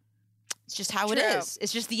relationship. It's just how it is.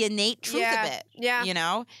 It's just the innate truth of it. Yeah. You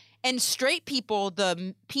know? And straight people,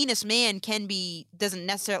 the penis man doesn't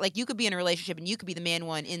necessarily, like you could be in a relationship and you could be the man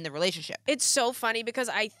one in the relationship. It's so funny because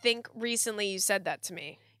I think recently you said that to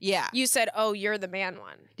me. Yeah. You said, oh, you're the man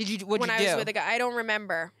one. What'd you do? When I was with a guy. I don't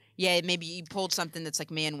remember. Yeah, maybe you pulled something that's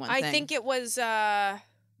like man one thing. I think it was, I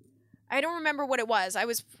don't remember what it was. I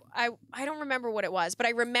don't remember what it was, but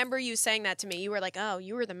I remember you saying that to me. You were like, oh,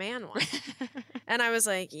 you were the man one. And I was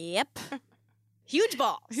like, yep. Huge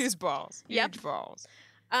balls. Huge balls. Yep. Huge balls.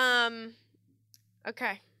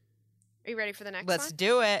 Okay. Are you ready for the next one? Let's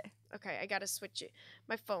do it. Okay, I gotta switch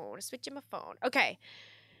my phone. Okay.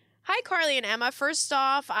 Hi, Carly and Emma. First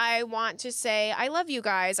off, I want to say I love you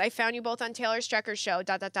guys. I found you both on Taylor Strecker's show. ...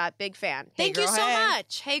 Big fan. Thank you so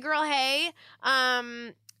much. Hey, girl. Hey.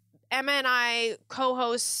 Emma and I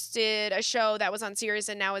co-hosted a show that was on Sirius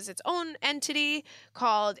and now is its own entity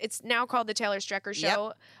it's now called the Taylor Strecker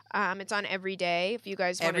Show. Yep. It's on every day if you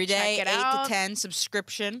guys want to check it out. Every day, 8 to 10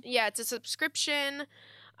 subscription. Yeah, it's a subscription.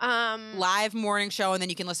 Live morning show, and then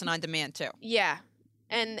you can listen on demand too. Yeah.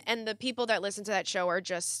 And the people that listen to that show are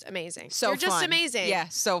just amazing. So they're just fun. amazing. Yeah,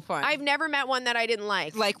 so fun. I've never met one that I didn't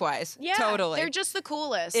like. Likewise. Yeah, Totally. they're just the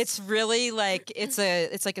coolest. It's really like it's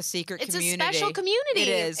like a secret it's community. a special community. It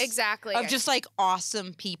is. Exactly. Of just like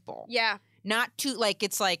awesome people. yeah. Not too like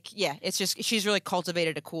it's like it's just she's really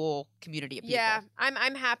cultivated a cool community of people. Yeah.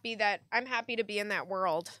 I'm happy to be in that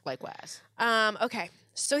world. Likewise. Okay.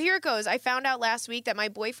 So here it goes. I found out last week that my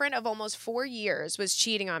boyfriend of almost 4 years was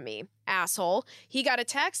cheating on me. Asshole. He got a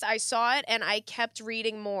text, I saw it, and I kept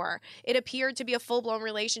reading more. It appeared to be a full-blown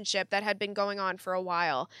relationship that had been going on for a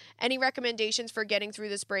while. Any recommendations for getting through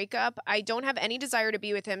this breakup? I don't have any desire to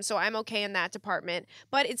be with him, so I'm okay in that department,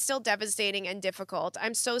 but it's still devastating and difficult.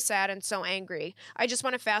 I'm so sad and so angry. I just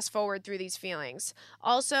want to fast forward through these feelings.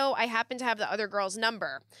 Also, I happen to have the other girl's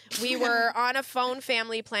number. We were on a phone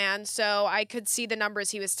family plan, so I could see the numbers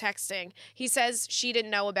he was texting. He says she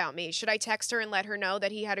didn't know about me. Should I text her and let her know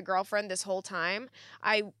that he had a girlfriend this whole time?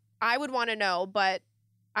 I would want to know, but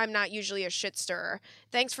I'm not usually a shit stirrer.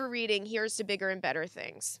 Thanks for reading. Here's to bigger and better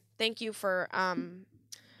things. Thank you for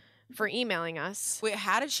emailing us. Wait,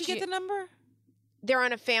 how did she get the number? They're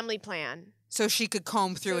on a family plan. So she could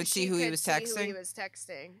comb through So and see she who he could was see texting. Who he was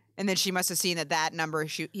texting. And then she must have seen that number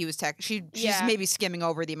he was texting. She's Yeah. maybe skimming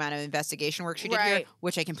over the amount of investigation work she did here, Right.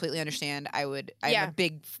 which I completely understand. I'm Yeah. a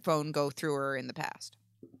big phone go through in the past.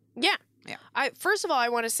 Yeah. Yeah. First of all, I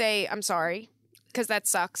want to say I'm sorry because that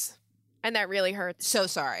sucks and that really hurts. So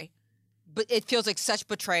sorry. But it feels like such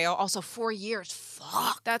betrayal. Also, 4 years.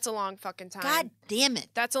 Fuck. That's a long fucking time. God damn it.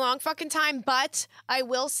 That's a long fucking time. But I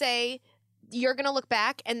will say you're going to look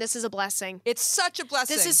back and this is a blessing. It's such a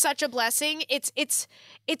blessing. This is such a blessing.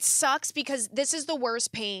 It sucks because this is the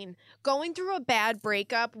worst pain. Going through a bad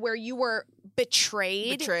breakup where you were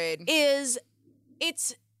betrayed.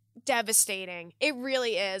 It's devastating. It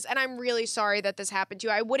really is. And I'm really sorry that this happened to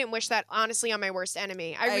you. I wouldn't wish that honestly on my worst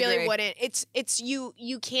enemy. I really agree. wouldn't. It's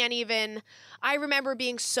you can't even. I remember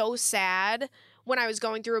being so sad when I was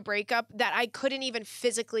going through a breakup that I couldn't even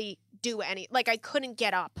physically do I couldn't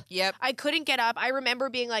get up. Yep. I couldn't get up. I remember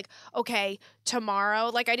being like, okay, tomorrow,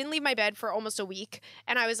 like I didn't leave my bed for almost a week.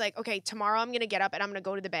 And I was like, okay, tomorrow I'm going to get up and I'm going to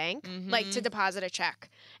go to the bank, like to deposit a check.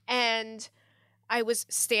 And I was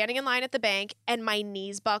standing in line at the bank and my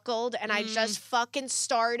knees buckled and I just fucking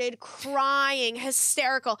started crying,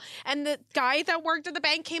 hysterical. And the guy that worked at the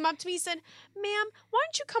bank came up to me and said, ma'am, why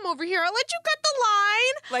don't you come over here? I'll let you cut the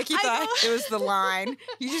line. Like he thought it was the line.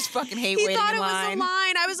 You just fucking hate He waiting thought in it was line. the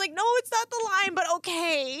line. I was like, no, it's not the line, but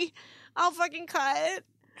okay. I'll fucking cut.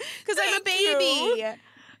 Because I'm a Thank you. baby.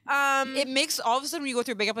 It makes all of a sudden when you go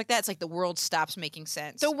through a breakup like that, it's like the world stops making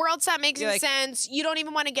sense. The world stopped making You're like- sense. You don't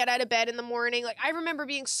even want to get out of bed in the morning. Like I remember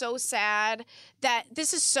being so sad that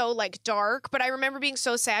this is so like dark, but I remember being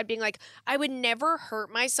so sad being like, I would never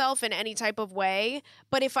hurt myself in any type of way,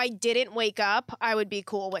 but if I didn't wake up, I would be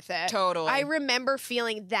cool with it. Totally. I remember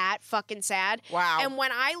feeling that fucking sad. Wow. And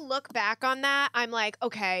when I look back on that, I'm like,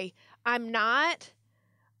 okay, I'm not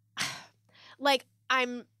like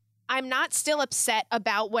I'm not still upset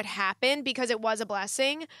about what happened because it was a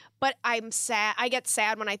blessing, but I'm sad. I get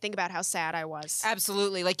sad when I think about how sad I was.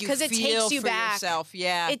 Absolutely. Like you feel 'Cause it takes you for back. yourself.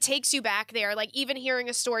 Yeah. It takes you back there. Like even hearing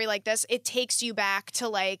a story like this, it takes you back to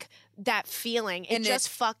like that feeling. It And just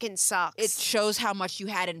fucking sucks. it shows how much you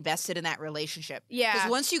had invested in that relationship. Yeah. Because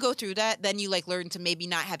once you go through that, then you like learn to maybe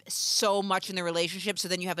not have so much in the relationship. So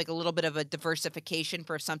then you have like a little bit of a diversification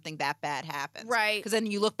for if something that bad happens. Right. Because then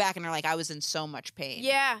you look back and you're like, I was in so much pain.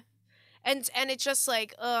 Yeah. And it's just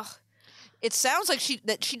like, ugh. It sounds like she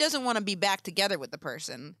doesn't want to be back together with the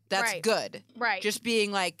person. That's Right. good. Right. Just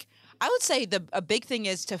being like, I would say a big thing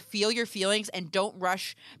is to feel your feelings and don't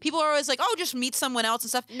rush. People are always like, oh, just meet someone else and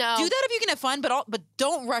stuff. No. Do that if you can have fun, but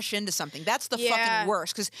don't rush into something. That's the Yeah. fucking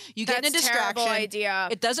worst because you get in a That's a terrible distraction. idea.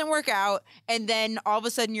 It doesn't work out, and then all of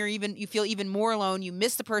a sudden you feel even more alone. You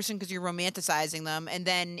miss the person because you're romanticizing them, and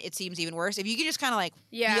then it seems even worse. If you can just kind of like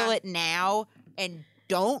Yeah. feel it now and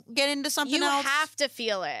don't get into something You else. have to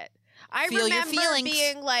feel it. I Feel your remember feelings.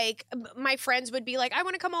 being like, my friends would be like, I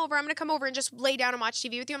want to come over. I'm going to come over and just lay down and watch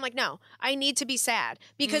TV with you. I'm like, no, I need to be sad.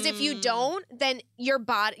 Because if you don't, then you're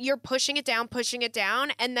pushing it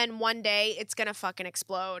down. And then one day it's going to fucking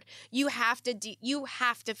explode. You have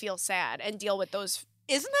to feel sad and deal with those.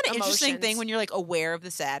 Isn't that an interesting emotions. thing when you're like aware of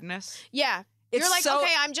the sadness? Yeah. It's You're like, so-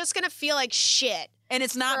 okay, I'm just going to feel like shit. And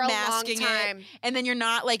it's not For a long masking time. it. And then you're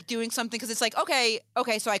not like doing something because it's like, okay,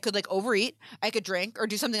 so I could like overeat, I could drink or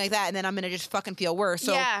do something like that. And then I'm going to just fucking feel worse.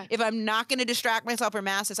 So Yeah. if I'm not going to distract myself or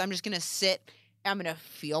mask this, I'm just going to sit. I'm going to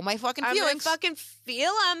feel my fucking I'm going to feelings. fucking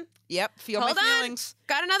feel them. Yep. Feel Hold my on. feelings.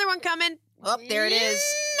 Got another one coming. Oh, there it is.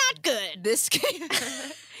 Not good. This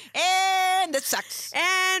And this sucks.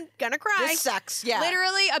 And gonna cry. This sucks. Yeah.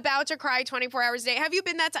 Literally about to cry 24 hours a day. Have you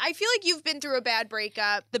been that? I feel like you've been through a bad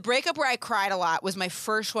breakup. The breakup where I cried a lot was my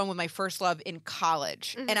first one with my first love in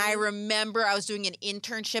college. And I remember I was doing an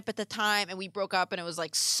internship at the time and we broke up and it was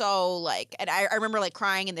like so like, and I remember like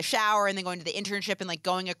crying in the shower and then going to the internship and like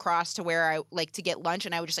going across to where I like to get lunch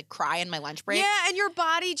and I would just like cry in my lunch break. Yeah, and your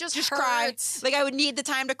body just Cry. hurts. Like I would need the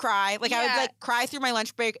time to cry. Like I would like cry through my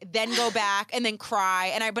lunch break, then go back and then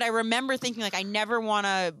cry. But I remember thinking like I never want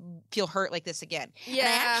to feel hurt like this again. Yeah. And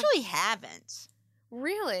I actually haven't.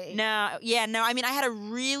 Really? No. Yeah, no. I mean, I had a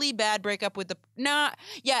really bad breakup with it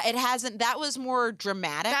hasn't. That was more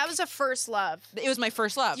dramatic. That was a first love. It was my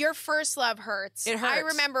first love. Your first love hurts. It hurts. I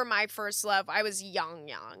remember my first love. I was young.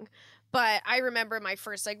 But I remember my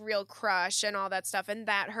first like real crush and all that stuff, and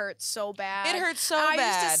that hurt so bad. It hurts so I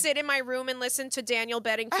bad. used to sit in my room and listen to Daniel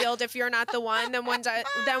Bedingfield, If You're Not the One, then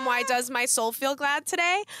Why Does My Soul Feel Glad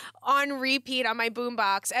Today? On repeat on my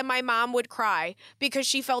boombox. And my mom would cry because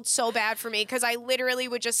she felt so bad for me because I literally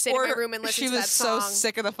would just sit in my room and listen to that song. She was so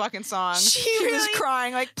sick of the fucking song. She was really-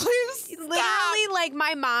 crying like, please Literally, stop. like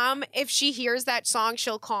my mom, if she hears that song,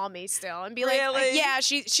 she'll call me still and be like, Really? "Yeah."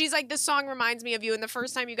 She's like, "This song reminds me of you." And the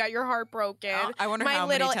first time you got your heart broken, Oh, I wonder my how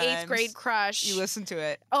many little times 8th grade crush. You listened to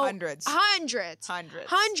it. Oh, Hundreds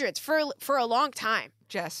for a long time,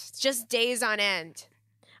 just days on end.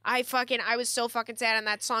 I was so fucking sad, and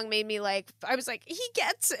that song made me like, I was like, he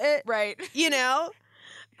gets it, right. you know.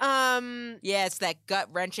 Yeah, it's that gut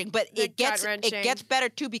wrenching, but it gets gut-wrenching. better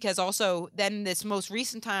too because also then this most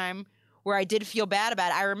recent time where I did feel bad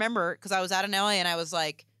about it. I remember because I was out in LA and I was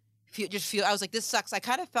like, I was like, this sucks. I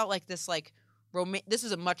kind of felt like this like this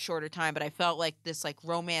is a much shorter time, but I felt like this like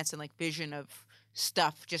romance and like vision of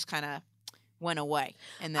stuff just kind of went away.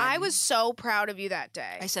 And then I was so proud of you that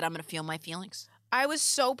day. I said, I'm gonna feel my feelings. I was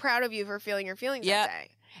so proud of you for feeling your feelings that day.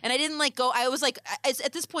 And I didn't like go. I was like,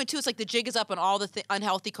 at this point too, it's like the jig is up on all the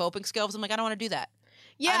unhealthy coping skills. I'm like, I don't want to do that.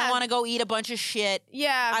 Yeah. I don't want to go eat a bunch of shit.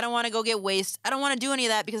 Yeah. I don't want to go get waste. I don't want to do any of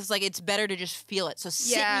that because it's like it's better to just feel it. So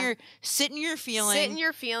sit in your feelings. Sit in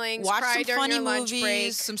your feelings. Watch cry some during funny your lunch movies,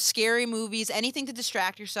 break. some scary movies, anything to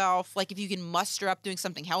distract yourself. Like if you can muster up doing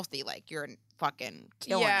something healthy, like you're fucking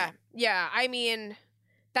killing it. Yeah. I mean,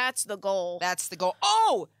 that's the goal. That's the goal.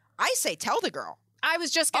 Oh, I say tell the girl. I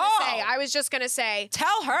was just gonna say.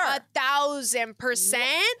 Tell her. 1,000%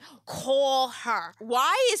 call her.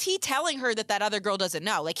 Why is he telling her that other girl doesn't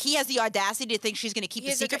know? Like he has the audacity to think she's going to keep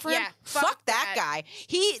the secret from him. Yeah, fuck that guy.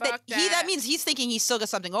 That means he's thinking he's still got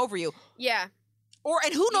something over you. Yeah.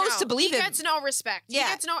 And who knows to believe him? He gets no respect. Yeah. He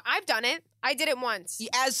gets no. I've done it. I did it once.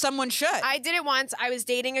 As someone should. I did it once. I was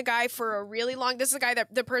dating a guy for a really long. This is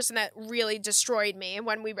the person that really destroyed me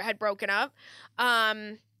when we had broken up.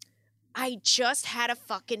 I just had a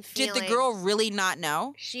fucking feeling. Did the girl really not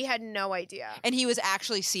know? She had no idea. And he was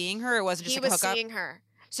actually seeing her? It wasn't just He like a was hookup? seeing her.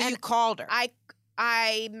 So And you called her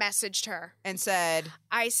I messaged her. and said,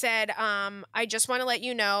 I said, I just want to let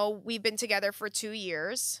you know we've been together for 2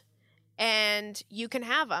 years and you can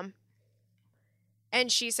have him.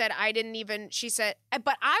 And she said,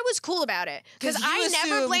 but I was cool about it because 'Cause you I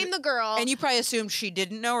never assumed- blamed the girl. and you probably assumed she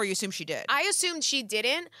didn't know or you assumed she did? I assumed she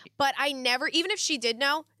didn't, but I never, even if she did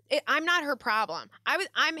know, I'm not her problem.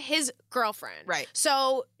 I'm his girlfriend. Right.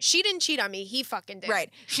 So she didn't cheat on me. He fucking did. Right.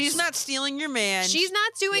 She's not stealing your man. She's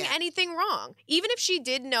not doing Yeah. anything wrong. Even if she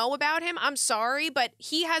did know about him, I'm sorry, but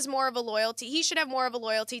he has more of a loyalty. He should have more of a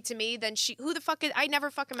loyalty to me than she. Who the fuck is? I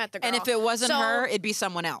never fucking met the girl. And if it wasn't So- her, it'd be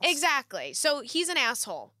someone else. Exactly. So he's an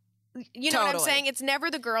asshole. You know what I'm Totally. saying? It's never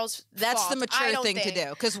the girl's That's fault. the I mature don't thing to think. do.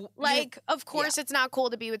 Because Like, of course, it's not cool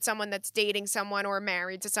to be with someone that's dating someone or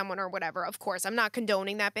married to someone or whatever. Of course, I'm not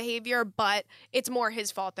condoning that behavior, but it's more his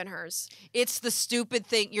fault than hers. it's the stupid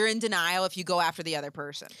thing. You're in denial if you go after the other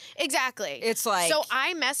person. Exactly. It's like, So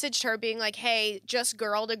I messaged her being like, hey, just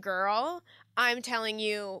girl to girl, I'm telling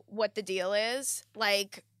you what the deal is.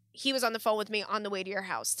 Like, he was on the phone with me on the way to your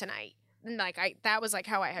house tonight. And like that was like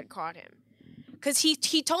how I had caught him. Because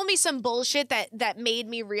he told me some bullshit that made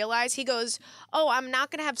me realize, he goes, oh, I'm not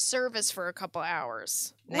going to have service for a couple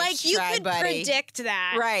hours. Nice like, you try, could buddy. predict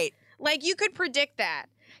that. right. Like, you could predict that.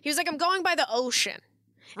 He was like, I'm going by the ocean.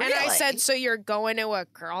 And I Really? said, so you're going to a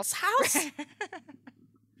girl's house?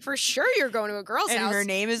 For sure you're going to a girl's And house. her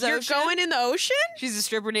name is You're Ocean? going in the ocean? She's a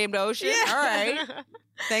stripper named Ocean? Yeah. All right.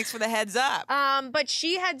 Thanks for the heads up. But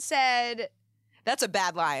she had said, That's a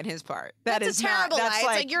bad lie on his part. that's is a terrible not, lie. that's It's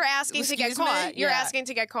like you're asking to get excuse me? caught. You're Yeah. asking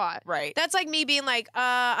to get caught. Right. That's like me being like,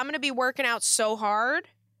 I'm going to be working out so hard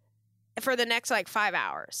for the next like 5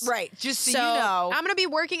 hours. Right. Just so, So you know. I'm gonna be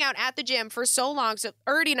working out at the gym for so long, so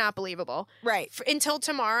already not believable. Right. Until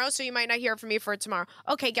tomorrow, so you might not hear from me for tomorrow.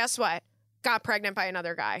 Okay, guess what? Got pregnant by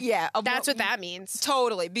another guy. Yeah. That's what that means.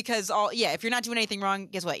 Totally. Because if you're not doing anything wrong,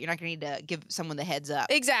 guess what? You're not going to need to give someone the heads up.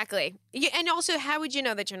 Exactly. Yeah, and also, how would you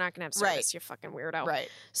know that you're not gonna have service? Right. You fucking weirdo. Right.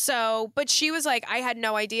 So, but she was like, I had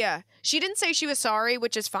no idea. She didn't say she was sorry,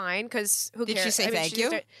 which is fine because who Did cares? she say thank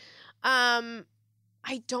you?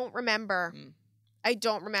 I don't remember. I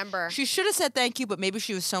don't remember. She should have said thank you, but maybe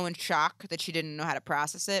she was so in shock that she didn't know how to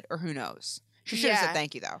process it, or who knows. She should have Yeah. said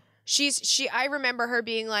thank you, though. I remember her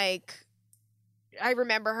being like, I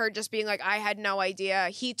remember her just being like, I had no idea.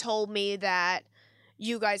 He told me that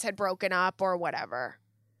you guys had broken up or whatever.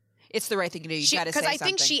 It's the right thing to do. You got to say Because something. I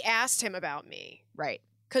think she asked him about me. Right.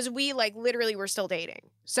 Because we like literally were still dating.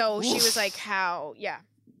 So she was like, how? Yeah.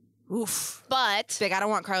 Oof. But. Like, I don't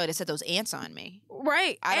want Carly to set those ants on me.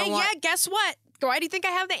 Right. I don't and want- yeah, guess what? Why do you think I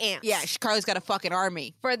have the ants? Yeah, Carly's got a fucking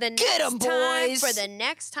army. For the Get next 'em, time, boys. for the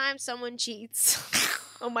next time someone cheats.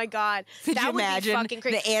 Oh my god, Could that you would imagine be fucking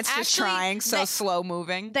crazy. the ants just Actually, trying, so the- slow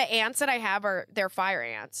moving? The ants that I have they're fire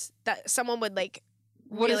ants. That someone would like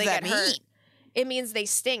What really does that get hurt. mean? It means they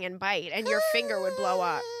sting and bite, and your finger would blow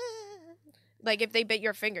up. Like if they bit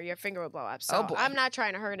your finger would blow up. So Oh, boy. I'm not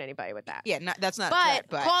trying to hurt anybody with that. Yeah, that's not a But, threat,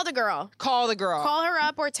 but call the girl. call the girl. Call her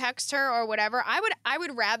up or text her or whatever. I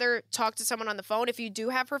would rather talk to someone on the phone. If you do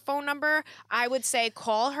have her phone number, I would say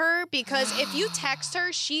call her, because if you text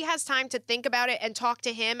her, she has time to think about it and talk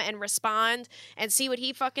to him and respond and see what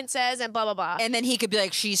he fucking says and blah blah blah. And then he could be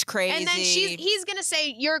like, she's crazy. And then he's gonna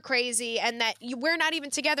say you're crazy and that we're not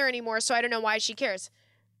even together anymore. So I don't know why she cares.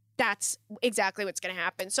 That's exactly what's gonna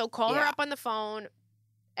happen. So call her Yeah. up on the phone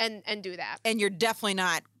and do that. And you're definitely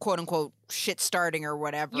not, quote unquote, shit starting or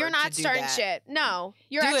whatever. You're to not do starting that. shit. No,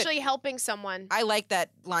 you're Do it. actually helping someone. I like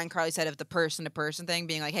that line Carly said of the person to person thing,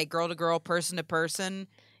 being like, hey, girl to girl, person to person.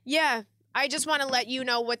 Yeah, I just want to let you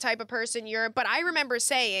know what type of person you're. But I remember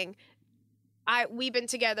saying, we've been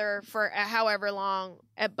together for however long,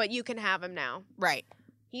 but you can have him now. Right.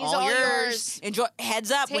 He's all yours. Enjoy. Heads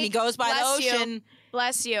up when he Take- goes by the bless you. ocean.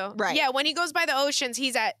 Bless you. Right. Yeah, when he goes by the oceans,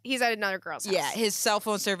 he's at another girl's house. Yeah, his cell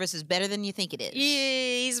phone service is better than you think it is.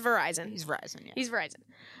 He's Verizon. He's Verizon. Yeah. He's Verizon.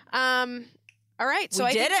 All right, so We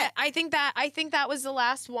I did think it. I think that was the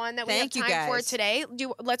last one that Thank we you, have time for guys. today.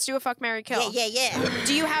 Let's do a fuck, marry, kill. Yeah.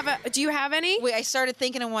 Do you have any? Wait, I started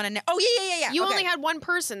thinking of one. Oh yeah. You Okay. only had one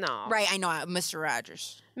person though. Right, I know, Mr.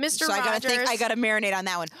 Rogers. Mr. So Rogers. I gotta marinate on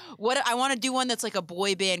that one. What I want to do one that's like a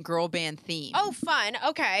boy band, girl band theme. Oh, fun.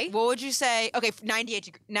 Okay. What would you say? Okay,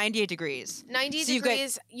 98 degrees. 90 So you got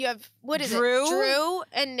degrees. You have what is Drew, it? Drew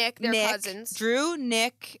and Nick. They're Nick, cousins. Drew,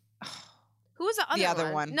 Nick. Who was the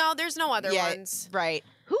other one? No, there's no other Yeah, ones. right.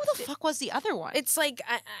 Who the fuck was the other one? It's like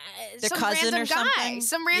Their some cousin random or guy. something?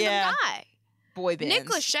 Some random Yeah. guy. boy bands. Nick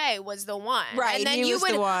Lachey was the one, Right, And then he you was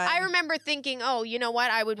would. the one. I remember thinking, oh, you know what?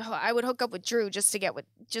 I would hook up with Drew just to get To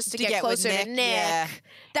get get with closer to Nick, Nick. yeah.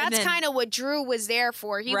 That's then- kind of what Drew was there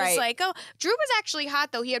for. He was Right. like, oh, Drew was actually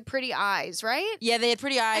hot though. He had pretty eyes, right? Yeah, they had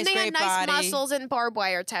pretty eyes, and they great had nice body. muscles and barbed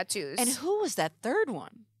wire tattoos. And who was that third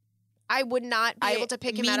one? I would not be able to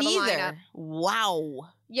pick him me out of a neither. lineup. Wow.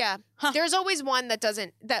 Yeah, Huh. there's always one that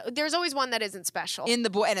doesn't. There's always one that isn't special In the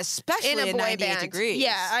boy, and especially in a boy 98 band. degrees.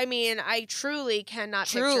 Yeah, I mean, I truly cannot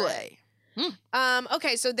picture it. Truly.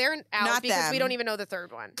 Okay, so they're out Not because we them. don't even know the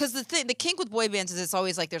third one. Because the kink with boy bands is it's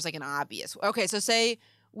always like there's like an obvious. Okay, so say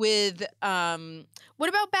with What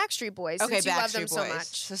about Backstreet Boys? okay, Since you love them Backstreet so Boys. much.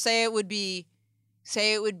 So say it would be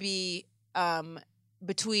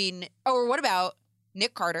between or what about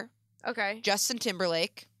Nick Carter, Okay. Justin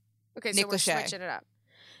Timberlake? Okay, so Nick we're Lachey. switching it up.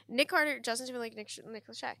 Nick Carter, Justin Timberlake, Nick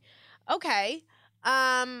Lachey. Okay.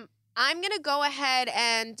 I'm gonna go ahead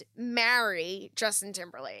and marry Justin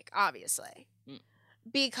Timberlake, obviously,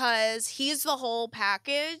 because he's the whole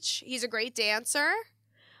package. He's a great dancer.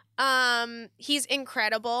 He's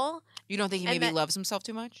incredible. You don't think he And maybe that- loves himself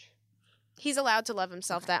too much? He's allowed to love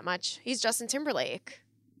himself that much. He's Justin Timberlake,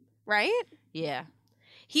 right? Yeah,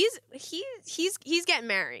 He's getting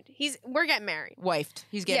married. We're getting married. wifed.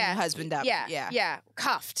 He's getting Yeah. husband up. Yeah.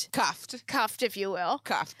 Cuffed, if you will.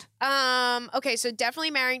 Cuffed. Okay, so definitely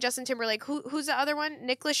marrying Justin Timberlake. Who's the other one?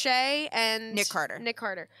 Nick Lachey and Nick Carter. Nick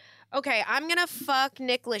Carter. Okay, I'm gonna fuck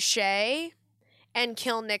Nick Lachey and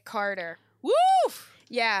kill Nick Carter. Woo!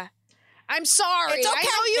 Yeah. I'm sorry. It's okay. I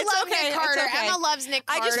know you It's love okay. Nick It's Carter. okay. Emma loves Nick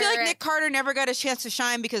Carter. I just feel like Nick Carter never got a chance to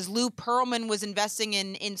shine because Lou Pearlman was investing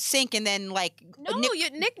in Sync, and then like No,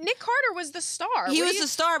 Nick, Nick Carter was the star. he What was do you- the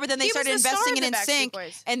star, but then they he was started the star investing of in the Backstreet Sync,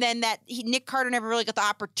 Boys. and then Nick Carter never really got the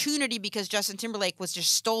opportunity because Justin Timberlake was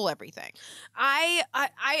just stole everything.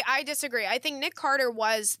 I disagree. I think Nick Carter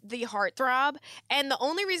was the heartthrob, and the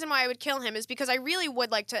only reason why I would kill him is because I really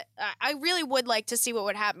would like to. I really would like to see what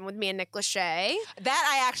would happen with me and Nick Lachey That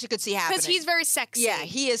I actually could see happening because he's very sexy. yeah,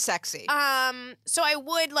 he is sexy. So I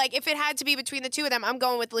would like if it had to be between the two of them, I'm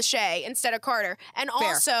going with Lachey instead of Carter. And Fair.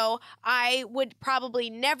 also, I would probably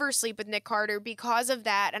never sleep with Nick Carter because of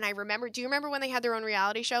that. And I remember, do you remember when they had their own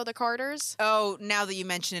reality show, The Carters? Oh, now that you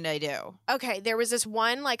mention it, I do. Okay, there was this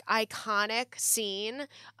one like iconic scene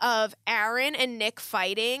of Aaron and Nick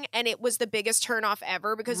fighting, and it was the biggest turnoff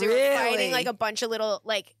ever because they were fighting Really? like a bunch of little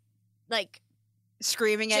like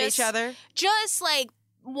Screaming at Just- each other. just like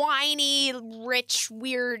whiny, rich,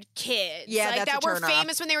 weird kids. Yeah, like that's that a were turn off.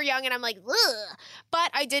 famous when they were young, and I'm like, ugh.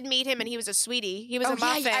 But I did meet him, and he was a sweetie. He was a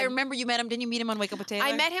muffin. I remember you met him. Didn't you meet him on Wake Up with Taylor?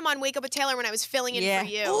 I met him on Wake Up with Taylor when I was filling in yeah. for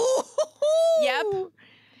you. Ooh. Yep.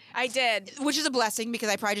 I did. Which is a blessing because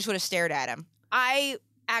I probably just would have stared at him. I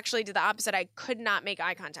actually did the opposite. I could not make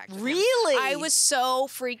eye contact with him. Really? I was so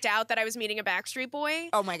freaked out that I was meeting a Backstreet Boy.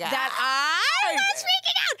 Oh my god. That I was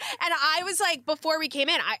freaking out, and I was like, before he came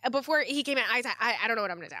in, I don't know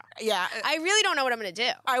what I'm gonna do. Yeah. I really don't know what I'm gonna do.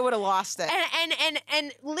 I would have lost it.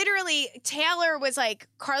 And literally, Taylor was like,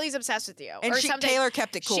 "Carly's obsessed with you," And or something. Taylor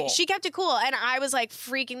kept it cool. She kept it cool, and I was like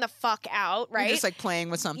freaking the fuck out. You're Right? just like playing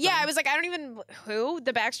with something. Yeah, I was like, I don't even who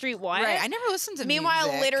the Backstreet what. Right. I never listened to Meanwhile,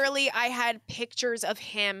 music. literally, I had pictures of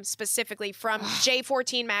him specifically from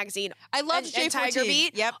J14 magazine. I loved and J14. Tiger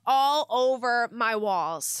Beat. Yep. All over my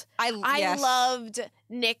walls. I yes. loved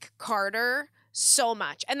Nick Carter so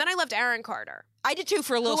much, and then I loved Aaron Carter, I did too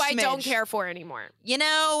for a little who I don't smidge. care for anymore. You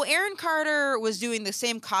know, Aaron Carter was doing the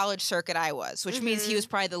same college circuit I was, which means he was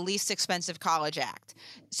probably the least expensive college act.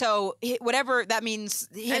 So whatever that means,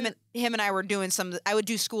 him and I were doing some. I would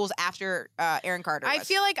do schools after Aaron Carter. I was.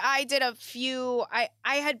 feel like I did a few. I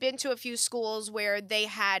had been to a few schools where they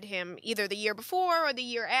had him either the year before or the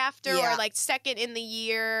year after, Yeah. or like second in the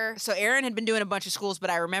year. So Aaron had been doing a bunch of schools, but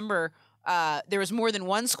I remember there was more than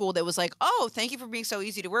one school that was like, "Oh, thank you for being so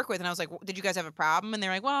easy to work with." And I was like, "Did you guys have a problem?" And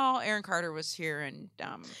they're like, "Well, Aaron Carter was here," and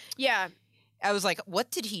Yeah, I was like,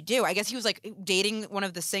 "What did he do?" I guess he was like dating one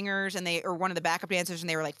of the singers, and or one of the backup dancers, and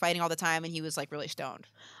they were like fighting all the time, and he was like really stoned.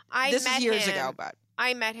 This met is years him. ago, but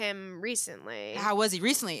I met him recently. how was he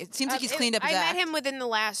recently? It seems like he's cleaned up his I act. met him within the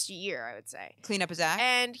last year, I would say, Clean up his act.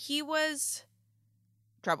 and he was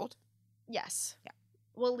Troubled. yes. Yeah.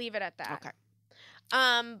 We'll leave it at that. Okay.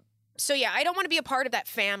 So yeah, I don't want to be a part of that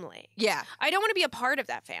family. Yeah. I don't want to be a part of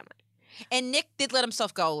that family. And Nick did let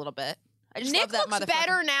himself go a little bit. I just Nick love that looks motherfucker.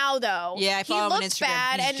 better now, though. Yeah, I he follow him on looks Instagram.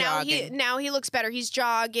 bad, He's and jogging. now he looks better. He's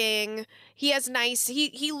jogging. He has nice.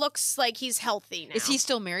 He looks like he's healthy now. Is he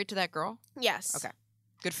still married to that girl? Yes. Okay.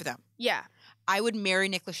 Good for them. Yeah. I would marry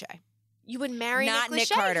Nick Lachey. You would marry Not Nick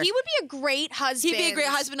Lachey? Carter. He would be a great husband. He'd be a great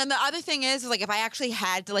husband. And the other thing is like, if I actually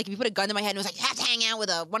had to, like, if you put a gun to my head and was like, you have to hang out with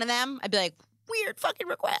one of them, I'd be like, weird fucking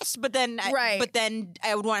request. But then, Right.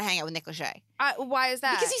 I would want to hang out with Nick Lachey Why is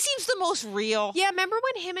that? because he seems the most real. Yeah, remember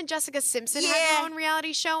when him and Jessica Simpson had Yeah. their own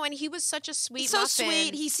reality show, and he was such a sweet, He's so muffin.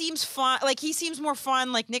 sweet. He seems fun. Like, he seems more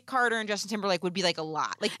fun. Like, Nick Carter and Justin Timberlake would be like a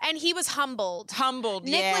lot. Like, and he was humbled. humbled.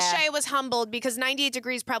 Nick yeah. Lachey was humbled because 98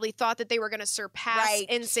 Degrees probably thought that they were going to surpass Right.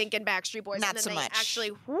 NSYNC and Backstreet Boys, Not and then so they much.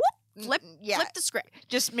 actually flip the script.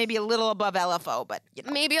 Just maybe a little above LFO, but you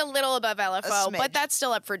know. Maybe a little above LFO, smidge. but that's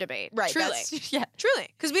still up for debate. Right. Truly. Yeah. Truly.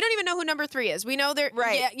 Because we don't even know who number 3 is. We know they're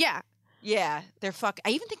Right. Yeah. Yeah. They're I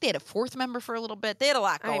even think they had a fourth member for a little bit. They had a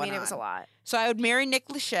lot going I on. mean, it was a lot. So I would marry Nick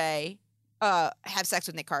Lachey, have sex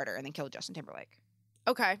with Nick Carter, and then kill Justin Timberlake.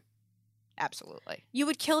 Okay. Absolutely. You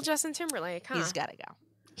would kill Justin Timberlake, huh? He's got to go.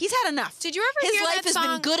 He's had enough. Did you ever His hear life that has song?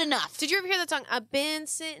 been good enough. Did you ever hear that song? I've been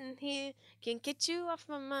sitting here, can't get you off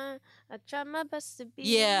my mind. I try my best to be.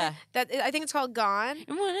 Yeah. That I think it's called Gone.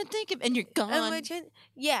 And when I think of, and you're gone.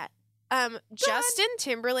 Yeah. Justin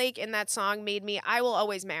Timberlake in that song made me. I will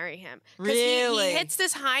always marry him. 'Cause Really? he hits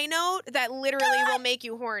this high note that literally will make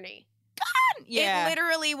you horny. Yeah. It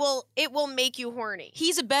literally will. It will make you horny.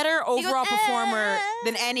 He's a better goes, overall performer "Ah."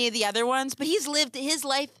 than any of the other ones, but his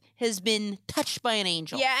life has been touched by an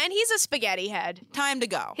angel. Yeah, and he's a spaghetti head. Time to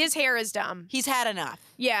go. His hair is dumb. He's had enough.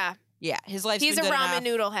 Yeah, Yeah. His life's he's a been good ramen enough.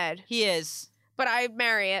 noodle head. He is. But I'd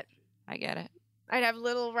marry it. I get it. I'd have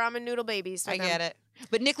little ramen noodle babies. I with get him. it.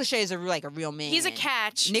 But Nick Lachey is a real man. He's a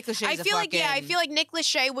catch. Nick Lachey I is feel a like fucking... I feel like Nick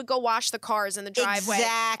Lachey would go wash the cars in the driveway.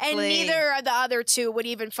 Exactly. And neither of the other two would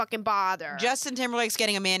even fucking bother. Justin Timberlake's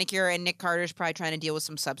getting a manicure, and Nick Carter's probably trying to deal with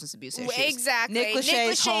some substance abuse issues. Exactly. Nick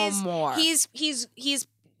Lachey's home more. He's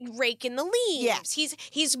raking the leaves. Yeah.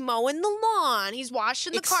 He's mowing the lawn. He's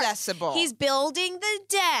washing the car. Accessible. He's building the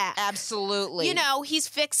deck. Absolutely. You know, he's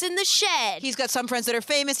fixing the shed. He's got some friends that are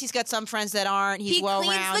famous. He's got some friends that aren't. He's he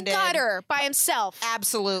well-rounded. cleans the gutter by himself.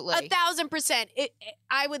 Absolutely. 1,000%.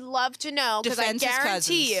 I would love to know because Defends his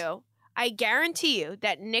cousins. I guarantee you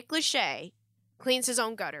that Nick Lachey cleans his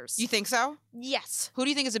own gutters. You think so? Yes. Who do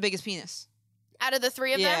you think is the biggest penis? Out of the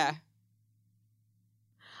three of Yeah. them?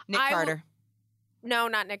 Nick Carter. No,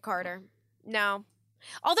 not Nick Carter. No.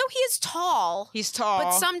 Although he is tall. He's tall.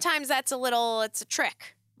 But sometimes it's a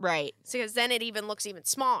trick. Right. Because then it even looks even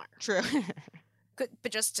smaller. True.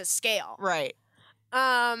 But just to scale. Right.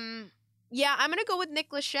 Yeah, I'm going to go with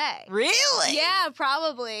Nick Lachey. Really? Yeah,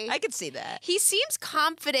 probably. I could see that. He seems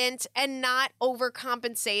confident and not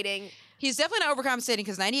overcompensating. He's definitely not overcompensating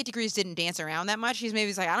because 98 Degrees didn't dance around that much. He's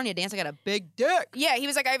like, I don't need to dance. I got a big dick. Yeah, he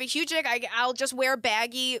was like, I have a huge dick. I'll just wear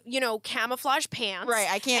baggy, camouflage pants. Right.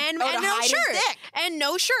 I can't. And to no hide shirt. his dick. And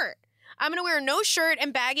no shirt. I'm going to wear no shirt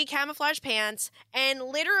and baggy camouflage pants and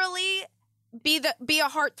literally be a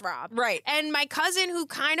heartthrob. Right. And my cousin who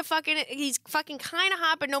he's fucking kind of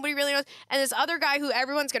hot, but nobody really knows. And this other guy who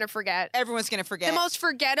everyone's going to forget. Everyone's going to forget. The most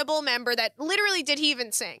forgettable member that literally did he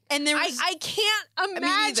even sing? And there was, I can't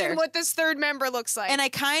imagine either. what this third member looks like. And I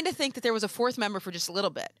kind of think that there was a fourth member for just a little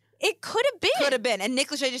bit. It could have been. Could have been. And Nick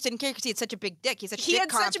Lachey just didn't care because he had such a big dick. He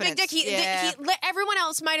had such a big dick. Everyone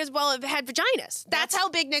else might as well have had vaginas. That's how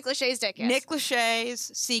big Nick Lachey's dick is. Nick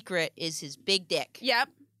Lachey's secret is his big dick. Yep.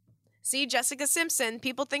 See, Jessica Simpson,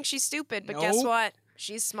 people think she's stupid, but guess what?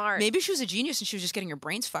 She's smart. Maybe she was a genius and she was just getting her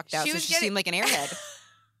brains fucked out, so she seemed like an airhead.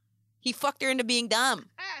 He fucked her into being dumb.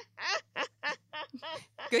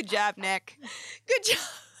 Good job, Nick. Good job.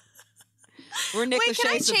 We're Nick Wait, Lachey can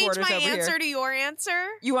I change supporters my over answer here. to your answer?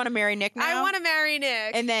 You want to marry Nick now? I want to marry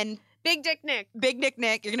Nick. And then Big Dick Nick. Big Nick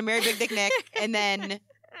Nick. You're going to marry Big Dick Nick. and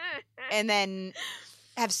then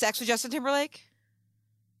have sex with Justin Timberlake?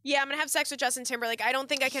 Yeah, I'm going to have sex with Justin Timberlake. I don't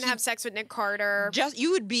think I can have sex with Nick Carter.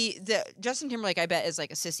 You would be Justin Timberlake, I bet, is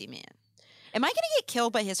like a sissy man. Am I going to get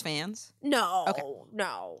killed by his fans? No. Okay.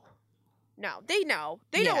 No. They know.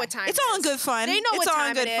 They know what time it's all in good fun. They know it's what all time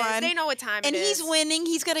in good it is. fun. They know what time and it is. he's winning.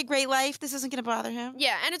 He's got a great life. This isn't going to bother him.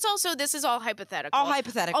 Yeah, and this is all hypothetical. All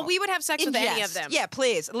hypothetical. Oh, we would have sex with any of them. Yeah,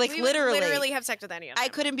 please. Like, we literally. would literally have sex with any of them. I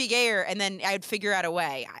couldn't be gayer, and then I'd figure out a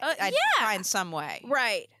way. I'd find some way.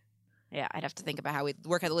 Right. Yeah, I'd have to think about how we'd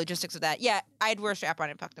work out the logistics of that. Yeah, I'd wear a strap on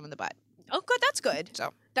and fuck them in the butt. Oh, good. That's good.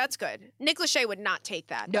 So that's good. Nick Lachey would not take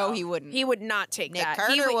that. No, though. he wouldn't. He would not take Nick that.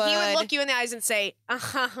 Carter He would would. look you in the eyes and say,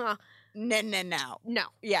 No. No.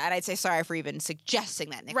 Yeah, and I'd say sorry for even suggesting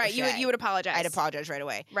that, Nick Right. Lachey. You would apologize. I'd apologize right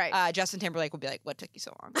away. Right. Justin Timberlake would be like, what took you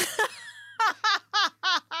so long?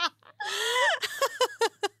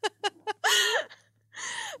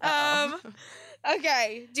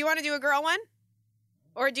 Okay. Do you want to do a girl one?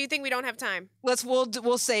 Or do you think we don't have time?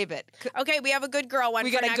 We'll save it. Okay, we have a good girl one.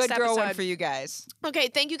 We for got a next good girl episode. one for you guys. Okay,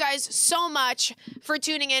 thank you guys so much for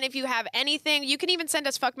tuning in. If you have anything, you can even send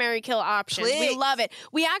us fuck, marry, kill options. We Please. love it.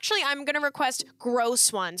 I'm going to request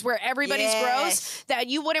gross ones where everybody's gross that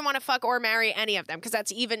you wouldn't want to fuck or marry any of them because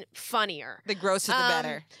that's even funnier. The grosser the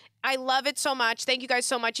better. I love it so much. Thank you guys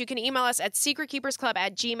so much. You can email us at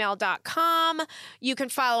secretkeepersclub@gmail.com. You can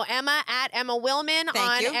follow Emma at Emma Willman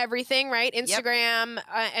on everything, right? Instagram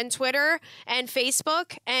and Twitter and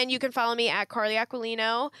Facebook. And you can follow me at Carly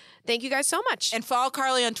Aquilino. Thank you guys so much. And follow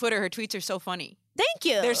Carly on Twitter. Her tweets are so funny. Thank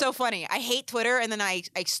you. They're so funny. I hate Twitter, and then I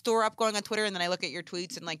store up going on Twitter, and then I look at your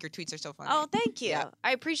tweets, and like your tweets are so funny. Oh, thank you. Yeah.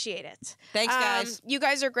 I appreciate it. Thanks, guys. You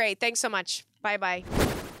guys are great. Thanks so much. Bye-bye.